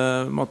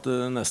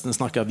måtte nesten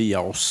snakke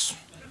via oss.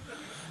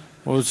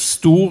 Og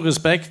stor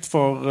respekt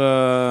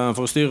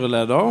for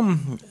styreleder.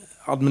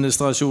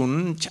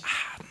 Administrasjonen,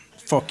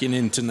 fucking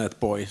internet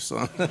boy.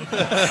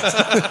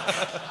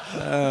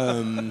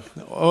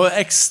 Og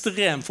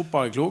ekstremt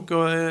fotballklok.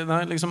 Og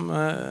liksom,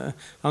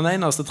 han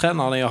eneste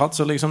treneren jeg har hatt,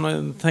 så liksom, når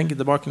jeg tenker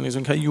tilbake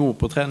liksom, hva jeg gjorde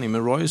på trening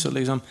med Roy, så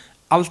liksom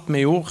alt vi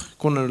gjorde,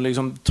 kunne du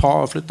liksom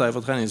ta og flytte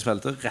fra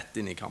treningsfeltet rett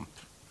inn i kamp.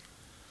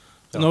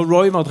 Ja. Når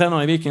Roy var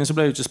trener i Viking, så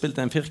ble det ikke spilt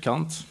en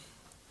firkant.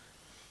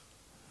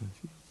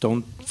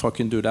 Don't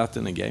fucking do that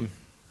in a game.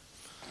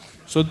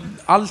 Så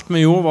alt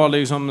vi gjorde var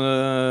liksom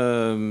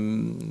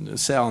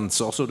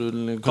seanser, så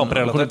du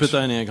kunne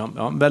putte inn i en kamp.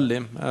 Ja, veldig.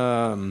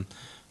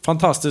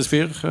 Fantastisk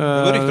fyr. Det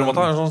går rykter om at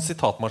han er en sånn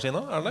sitatmaskin,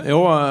 er det? Jo,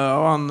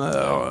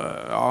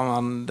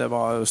 det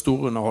var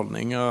stor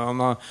underholdning.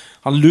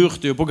 Han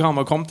lurte jo på hva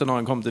han kom til når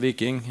han kom til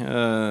Viking.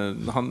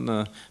 Men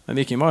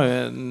Viking var jo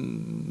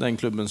den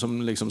klubben som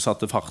liksom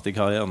satte fart i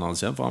karrieren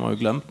hans igjen, for han var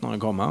jo glemt når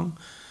han kom her.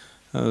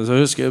 Så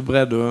jeg husker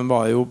Bredøen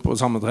var jo på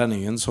samme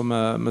treningen som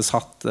vi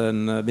satt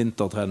en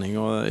vintertrening,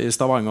 og i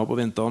Stavanger på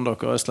vinteren,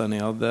 dere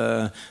østlendinger,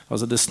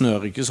 det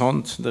snør ikke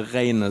sånt, det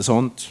regner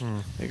sånt.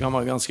 Det kan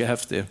være ganske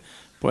heftig.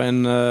 På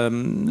en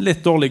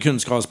litt dårlig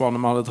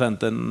kunstgrasbane vi hadde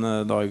trent en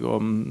dag,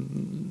 og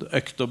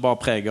økt og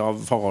bare preg av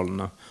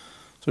forholdene.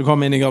 Så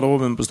kom inn i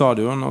garderoben på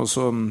stadion, og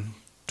så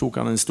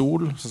tok han en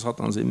stol, så satt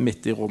han seg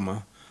midt i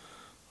rommet.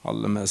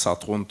 Alle vi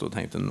satt rundt og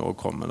tenkte, nå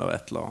kommer det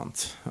et eller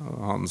annet.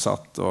 Og han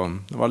satt, og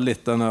det var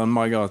litt denne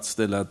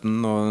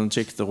Margaret-stillheten, og han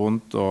kikket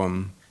rundt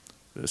og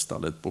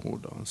ristet litt på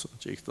hodet, og så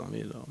kikket han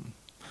videre og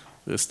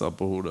ristet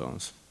på hodet.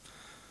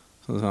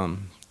 Så sa han,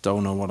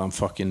 don't know what I'm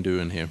fucking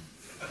doing here.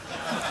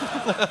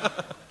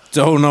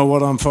 Don't know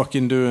what I'm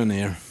fucking doing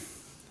here.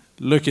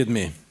 Look at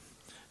me.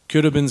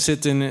 Could have been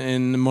sitting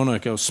in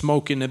Monaco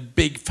smoking a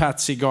big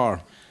fat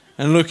cigar.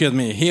 And look at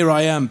me. Here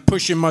I am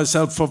pushing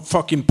myself for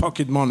fucking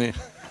pocket money.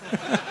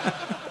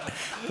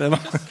 Det var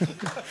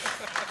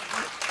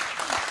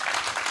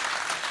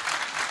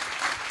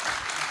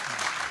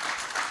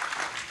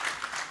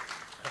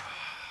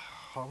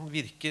Han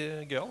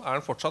virker gøyal.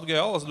 Han fortsatt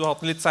gøyal? Altså, du har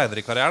hatt den litt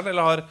senere I karrieren,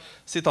 eller har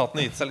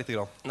sitatene gitt seg litt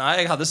grann? Nei,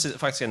 jeg hadde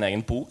faktisk en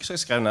egen bok som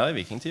jeg skrev ned I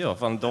vikingtiden,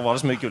 for da var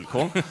det så mye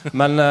gullkorn.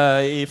 Men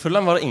I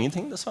Fulham var det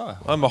ingenting, dessverre.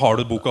 Ja, men har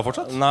du boka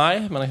fortsatt?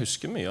 Nei, men jeg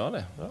husker mye av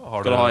det.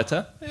 Skal du ha I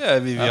til? Ja,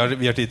 vi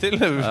har tid til.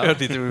 Vi har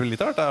tid til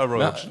litt hardt.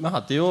 Vi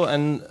hadde jo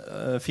en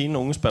fin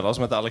ung spiller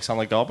som heter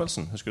Alexander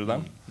Gabrielsen. Husker du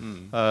den?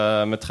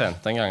 Vi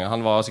trente en gang.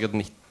 Han var sikkert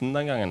 19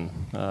 den gangen.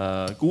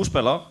 God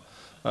spiller.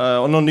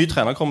 Og når ny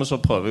trener kommer, så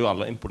prøver jo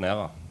alle å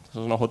imponere. Så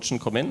når Hodgson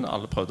kom inn,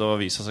 alle prøvde å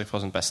vise seg fra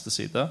sin beste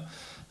side.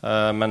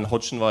 Men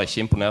Hodgson var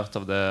ikke imponert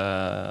av det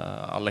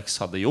Alex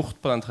hadde gjort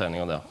på den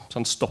treningen der. Så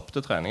han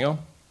stoppte treningen.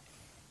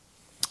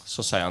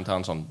 Så sier han til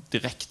han sånn,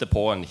 direkte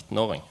på en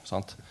 19-åring,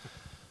 sant?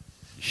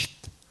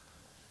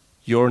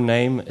 Your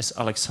name is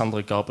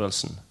Alexander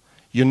Gabrielsen.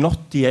 You're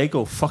not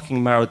Diego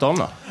fucking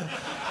Maradona.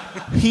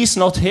 He's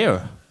not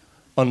here.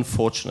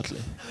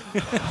 Unfortunately.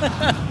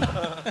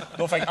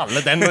 Da fikk alle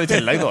den I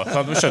tillegg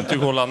da. Du skjønte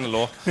jo hvor landet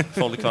lå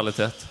for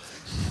kvalitet.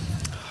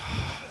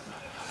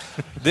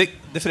 Det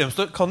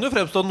kan jo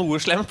fremstå noe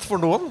slemt for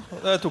noen.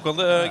 Tok han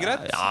det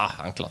greit? Ja,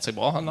 han klarte seg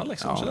bra, han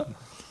Alex. Ja.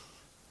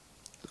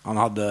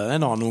 Han hadde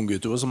en annen ung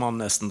gutt som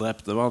han nesten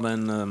drepte. Var det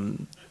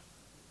en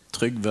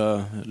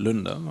Trygve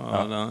Lunde.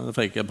 Det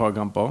fikk et par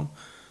kamper.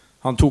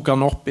 Han tok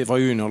han opp fra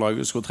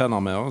juniorlaget og skulle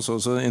trene med oss,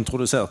 så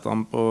introduserte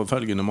han på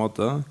følgende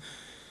måte.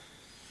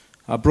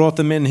 I brought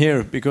them in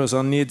here because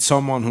I need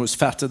someone who's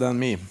fatter than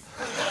me.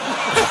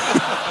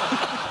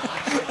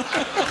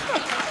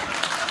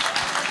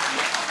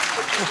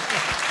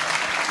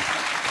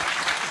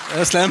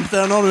 Det slemt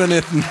det når du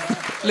 19.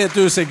 Litt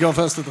usikker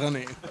første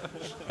trening.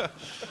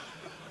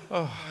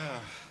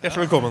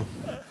 Hjertelig velkommen.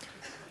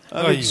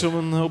 Det virker som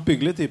en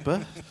oppbyggelig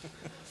type.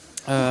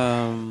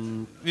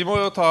 Vi må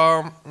jo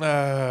ta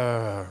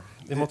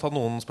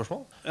noen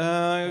spørsmål.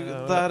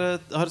 Jeg har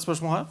et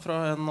spørsmål her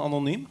fra en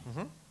anonym.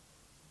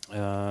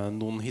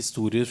 Noen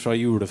historier fra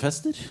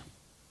julefester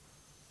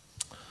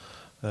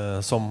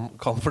som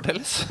kan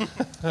fortelles.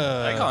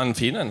 Jeg har en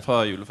fin en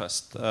fra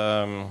julefest.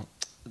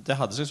 Det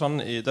hadde seg sånn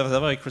det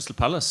var I Crystal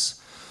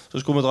Palace. Så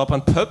skulle vi dra på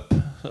en pub.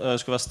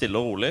 Skulle være stille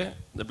og rolig.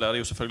 Det ble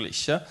det jo selvfølgelig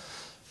ikke.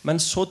 Men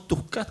så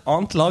dukket et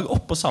annet lag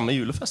opp på samme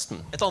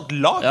julefesten. Et annet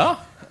lag? Ja,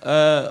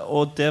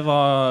 og det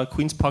var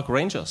Queens Park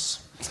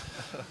Rangers.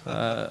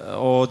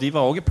 Og de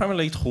var også I Premier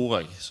League, tror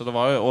jeg. Så det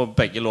var jo, og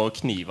begge lå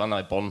knivene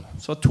I bånd.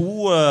 Så det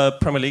var 2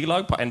 Premier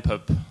League-lag på en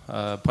pub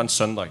på en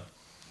søndag.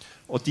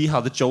 Og de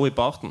hadde Joey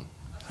Barton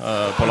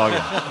på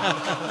laget.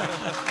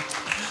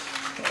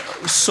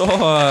 Så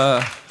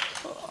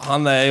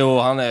han er jo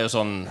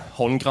sånn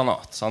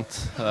håndgranat, sant?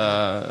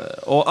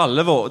 Og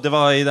alle det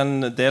var I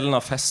den delen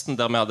av festen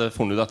der vi hadde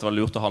funnet ut at det var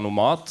lurt å ha noe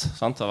mat,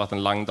 sant? Det hadde vært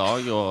en lang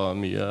dag og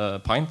mye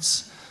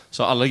pints.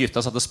 Så alle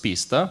gutter satt og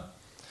spiste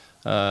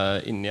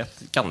inne I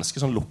et ganske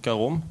sånn lukket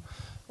rom.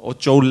 Og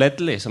Joe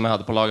Ledley, som jeg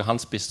hadde på laget, han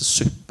spiste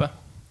suppe.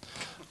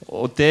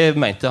 Og det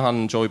mente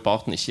han Joey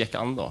Barton ikke gikk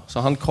an da.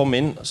 Så han kom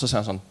inn, så sier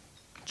han sånn,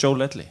 Joe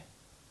Ledley,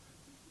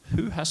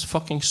 who has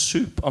fucking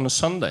soup on a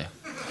Sunday?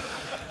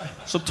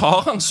 Så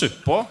tar han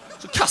suppa,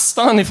 så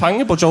kaster han I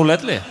fanget på Joe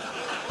Ledley.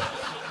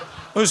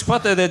 Og husk på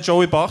at det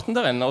Joey Barton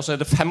der inne, og så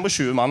det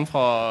 25 mann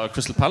fra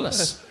Crystal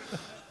Palace.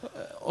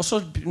 Og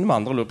så begynner vi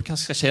andre å lure på hva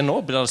skal skje nå.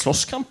 Blir det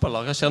slåsskamp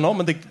eller hva skjer nå?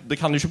 Men det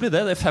kan jo ikke bli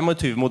det. Det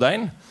 25 mot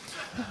 1.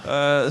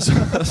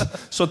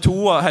 Så 2,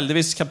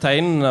 heldigvis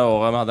kapteinen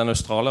og vi hadde en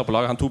australier på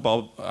laget. Han tok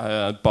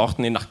bare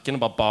Barton I nakken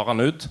og bare bar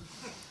han ut.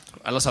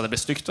 Ellers hadde det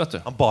blitt stygt, vet du.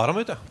 Han bar ham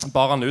ut, ja. Han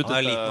bar han ut.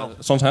 Han liten,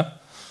 sånn her.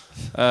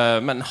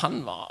 Men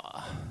han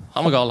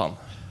var gal, han.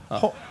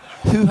 Ja.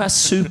 Who has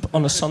soup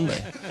on a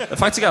Sunday? Det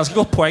faktisk et ganske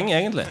godt poeng,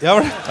 egentlig. Ja,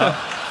 var det?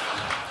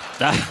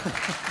 Ja.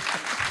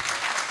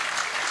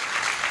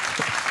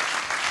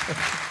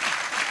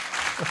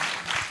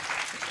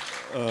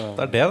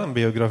 Det det den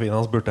biografien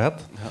hans burde hett.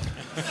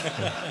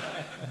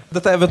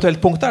 Dette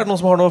eventuelt punktet, det noen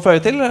som har noe å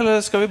føye til?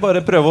 Eller skal vi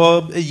bare prøve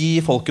å gi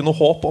folket noe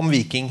håp om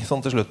Viking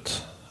sånn til slutt?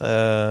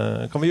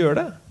 Kan vi gjøre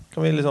det?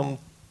 Kan vi liksom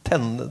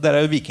tenne?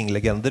 Dere jo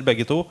vikinglegender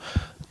begge to.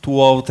 2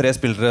 av 3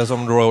 spillere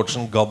som Roy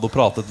Hodgson gadd og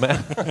pratet med.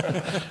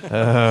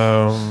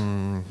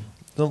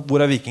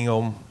 Hvor Viking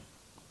om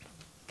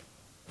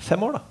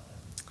 5 år da?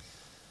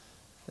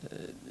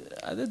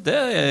 Det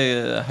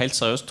helt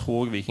seriøst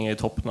tror jeg Viking I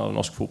toppen av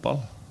norsk fotball.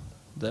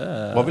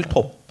 Hva vil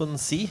toppen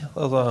si?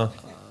 Altså,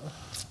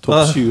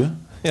 topp 20?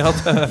 Ja,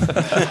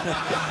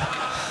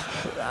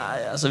 Nei,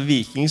 altså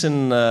Viking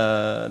sin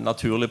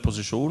naturlige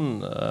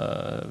posisjon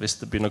hvis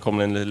det begynner å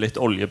komme inn litt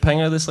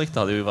oljepenger I distriktet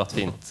hadde jo vært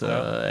fint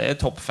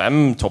topp 5,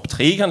 topp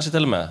 3 kanskje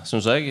til og med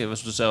synes jeg,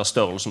 hvis du ser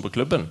størrelsen på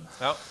klubben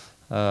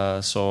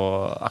så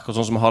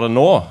akkurat sånn som vi har det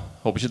nå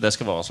håper ikke det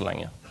skal vare så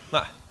lenge.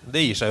 Nei,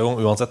 det gir seg jo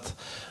uansett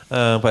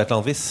på et eller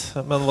annet vis.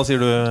 Men hva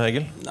sier du,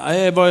 Egil? Nei,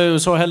 jeg var jo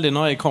så heldig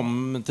når jeg kom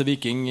til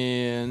Viking I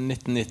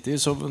 1990,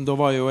 så da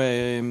var jo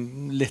jeg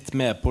litt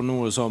med på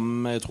noe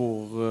som jeg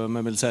tror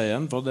vi vil se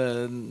igjen. For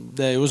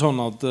det jo sånn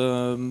at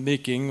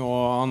Viking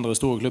og andre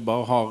store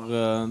klubber har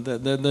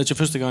det ikke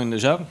første gang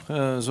det skjer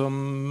som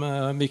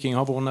Viking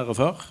har vært nede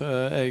før.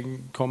 Jeg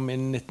kom I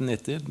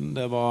 1990,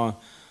 det var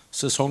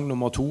sesong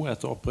nummer 2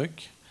 etter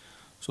opprykk.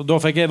 Så da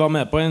fikk jeg være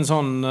med på en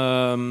sånn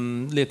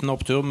liten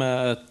opptur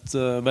med et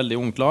veldig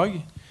ungt lag.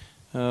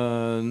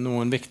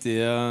 Noen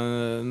viktige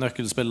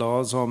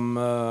nøkkelspillere som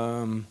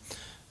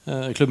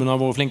klubben har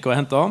vært flinke å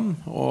hente,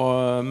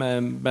 og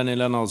med Benny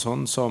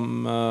Lennartsson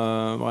som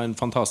var en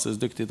fantastisk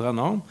dyktig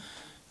trener.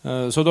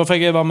 Så da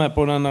fikk jeg være med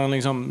på den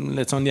liksom,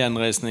 litt sånn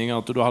gjenreisning,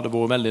 at du hadde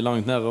vært veldig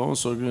langt nede, og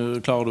så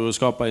klarer du å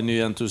skape en ny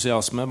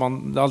entusiasme.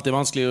 Det er alltid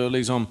vanskelig å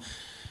liksom,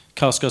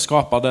 hva skal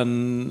skape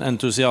den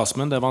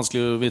entusiasmen, det er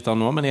vanskelig å vite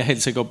nå, men jeg er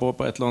helt sikker på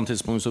et eller annet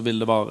tidspunkt så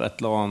vil det være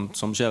et eller annet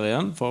som skjer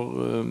igjen, for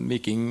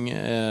Viking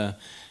er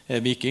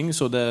Viking,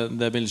 så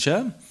det vil skje.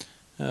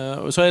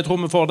 Så jeg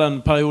tror vi får den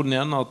perioden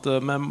igjen, at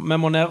vi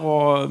må ned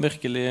og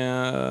virkelig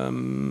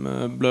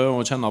blø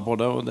og kjenne på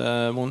det, og det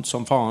er vondt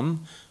som faen.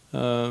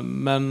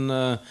 Men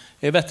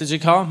jeg vet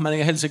ikke hva, men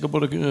jeg er helt sikker på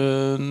det,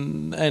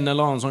 en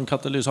eller annen sånn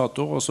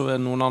katalysator, og så er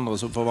det noen andre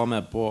som får være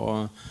med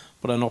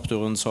på den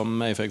oppturen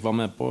som jeg fikk være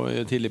med på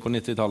tidlig på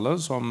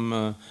 90-tallet, som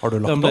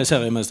ble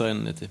seriemester i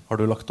 90. Har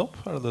du lagt opp?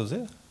 Er det det du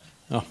sier?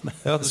 Ja.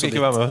 Du skal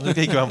ikke være med. Du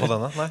skal ikke være med på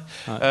denne. Nei.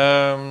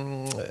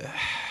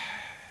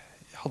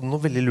 Jeg hadde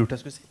noe veldig lurt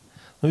jeg skulle si.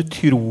 Noe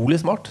utrolig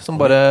smart, som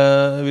bare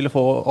ville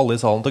få alle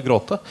i salen til å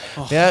gråte.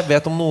 Jeg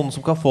vet om noen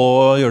som kan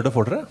gjøre det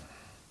for dere.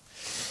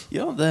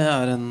 Ja, det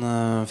er en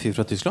fyr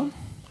fra Tyskland.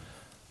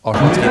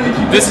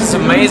 This is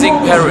amazing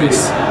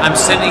Paris. I'm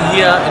standing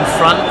here in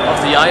front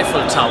of the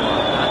Eiffel Tower.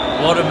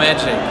 What a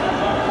magic.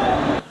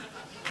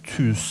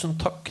 Tusen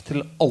takk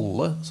til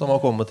alle som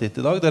har kommet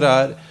hit i dag. Dere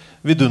er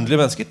vidunderlige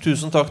mennesker.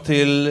 Tusen takk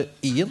til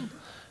Ian,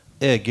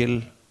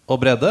 Egil og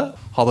Brede.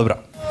 Ha det bra.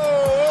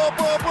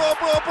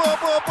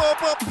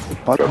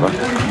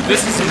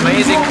 This is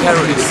amazing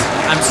Paris.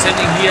 I'm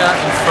standing here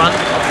in front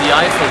of the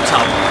Eiffel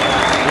Tower.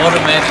 What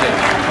a magic.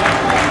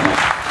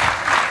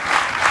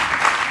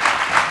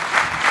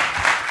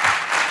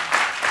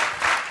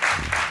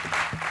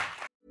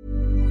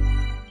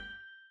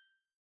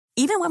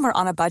 Even when we're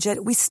on a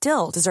budget, we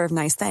still deserve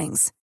nice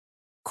things.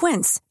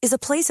 Quince is a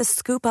place to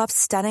scoop up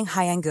stunning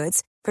high-end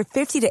goods for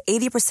 50 to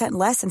 80%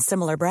 less than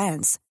similar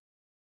brands.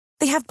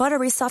 They have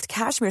buttery soft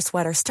cashmere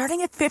sweaters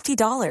starting at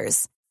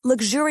 $50,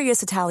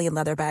 luxurious Italian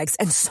leather bags,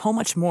 and so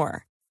much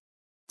more.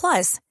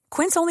 Plus,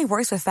 Quince only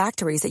works with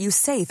factories that use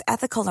safe,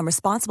 ethical, and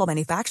responsible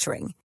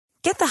manufacturing.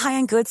 Get the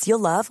high-end goods you'll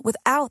love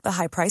without the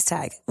high price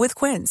tag with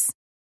Quince.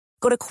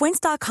 Go to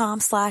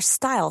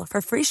quince.com/style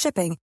for free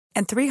shipping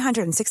and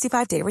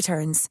 365-day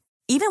returns.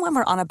 Even when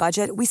we're on a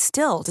budget, we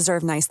still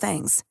deserve nice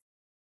things.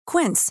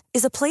 Quince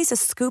is a place to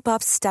scoop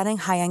up stunning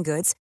high-end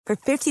goods for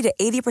 50 to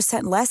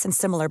 80% less than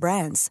similar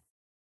brands.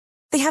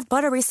 They have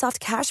buttery soft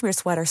cashmere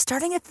sweaters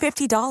starting at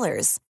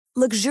 $50,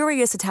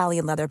 luxurious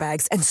Italian leather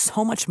bags, and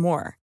so much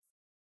more.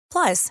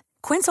 Plus,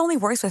 Quince only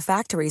works with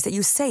factories that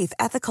use safe,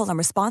 ethical, and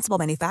responsible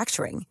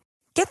manufacturing.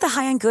 Get the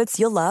high-end goods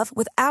you'll love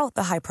without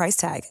the high price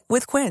tag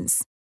with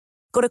Quince.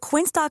 Go to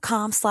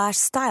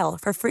quince.com/style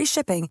for free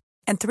shipping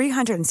and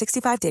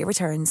 365-day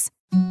returns.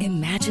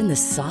 Imagine the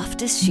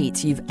softest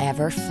sheets you've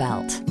ever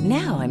felt.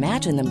 Now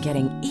imagine them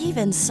getting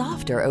even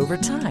softer over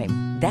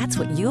time. That's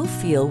what you'll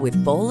feel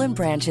with Boll &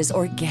 Branch's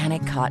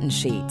organic cotton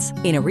sheets.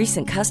 In a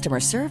recent customer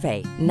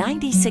survey,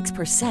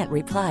 96%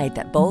 replied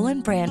that Boll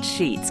 & Branch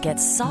sheets get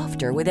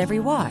softer with every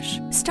wash.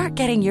 Start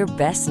getting your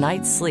best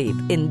night's sleep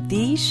in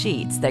these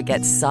sheets that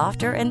get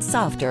softer and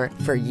softer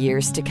for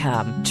years to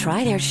come.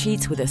 Try their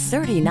sheets with a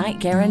 30-night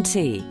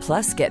guarantee.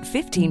 Plus, get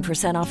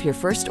 15% off your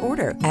first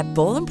order at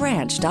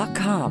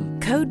bollandbranch.com.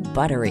 Code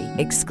BUTTERY.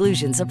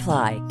 Exclusions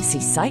apply.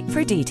 See site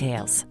for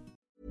details.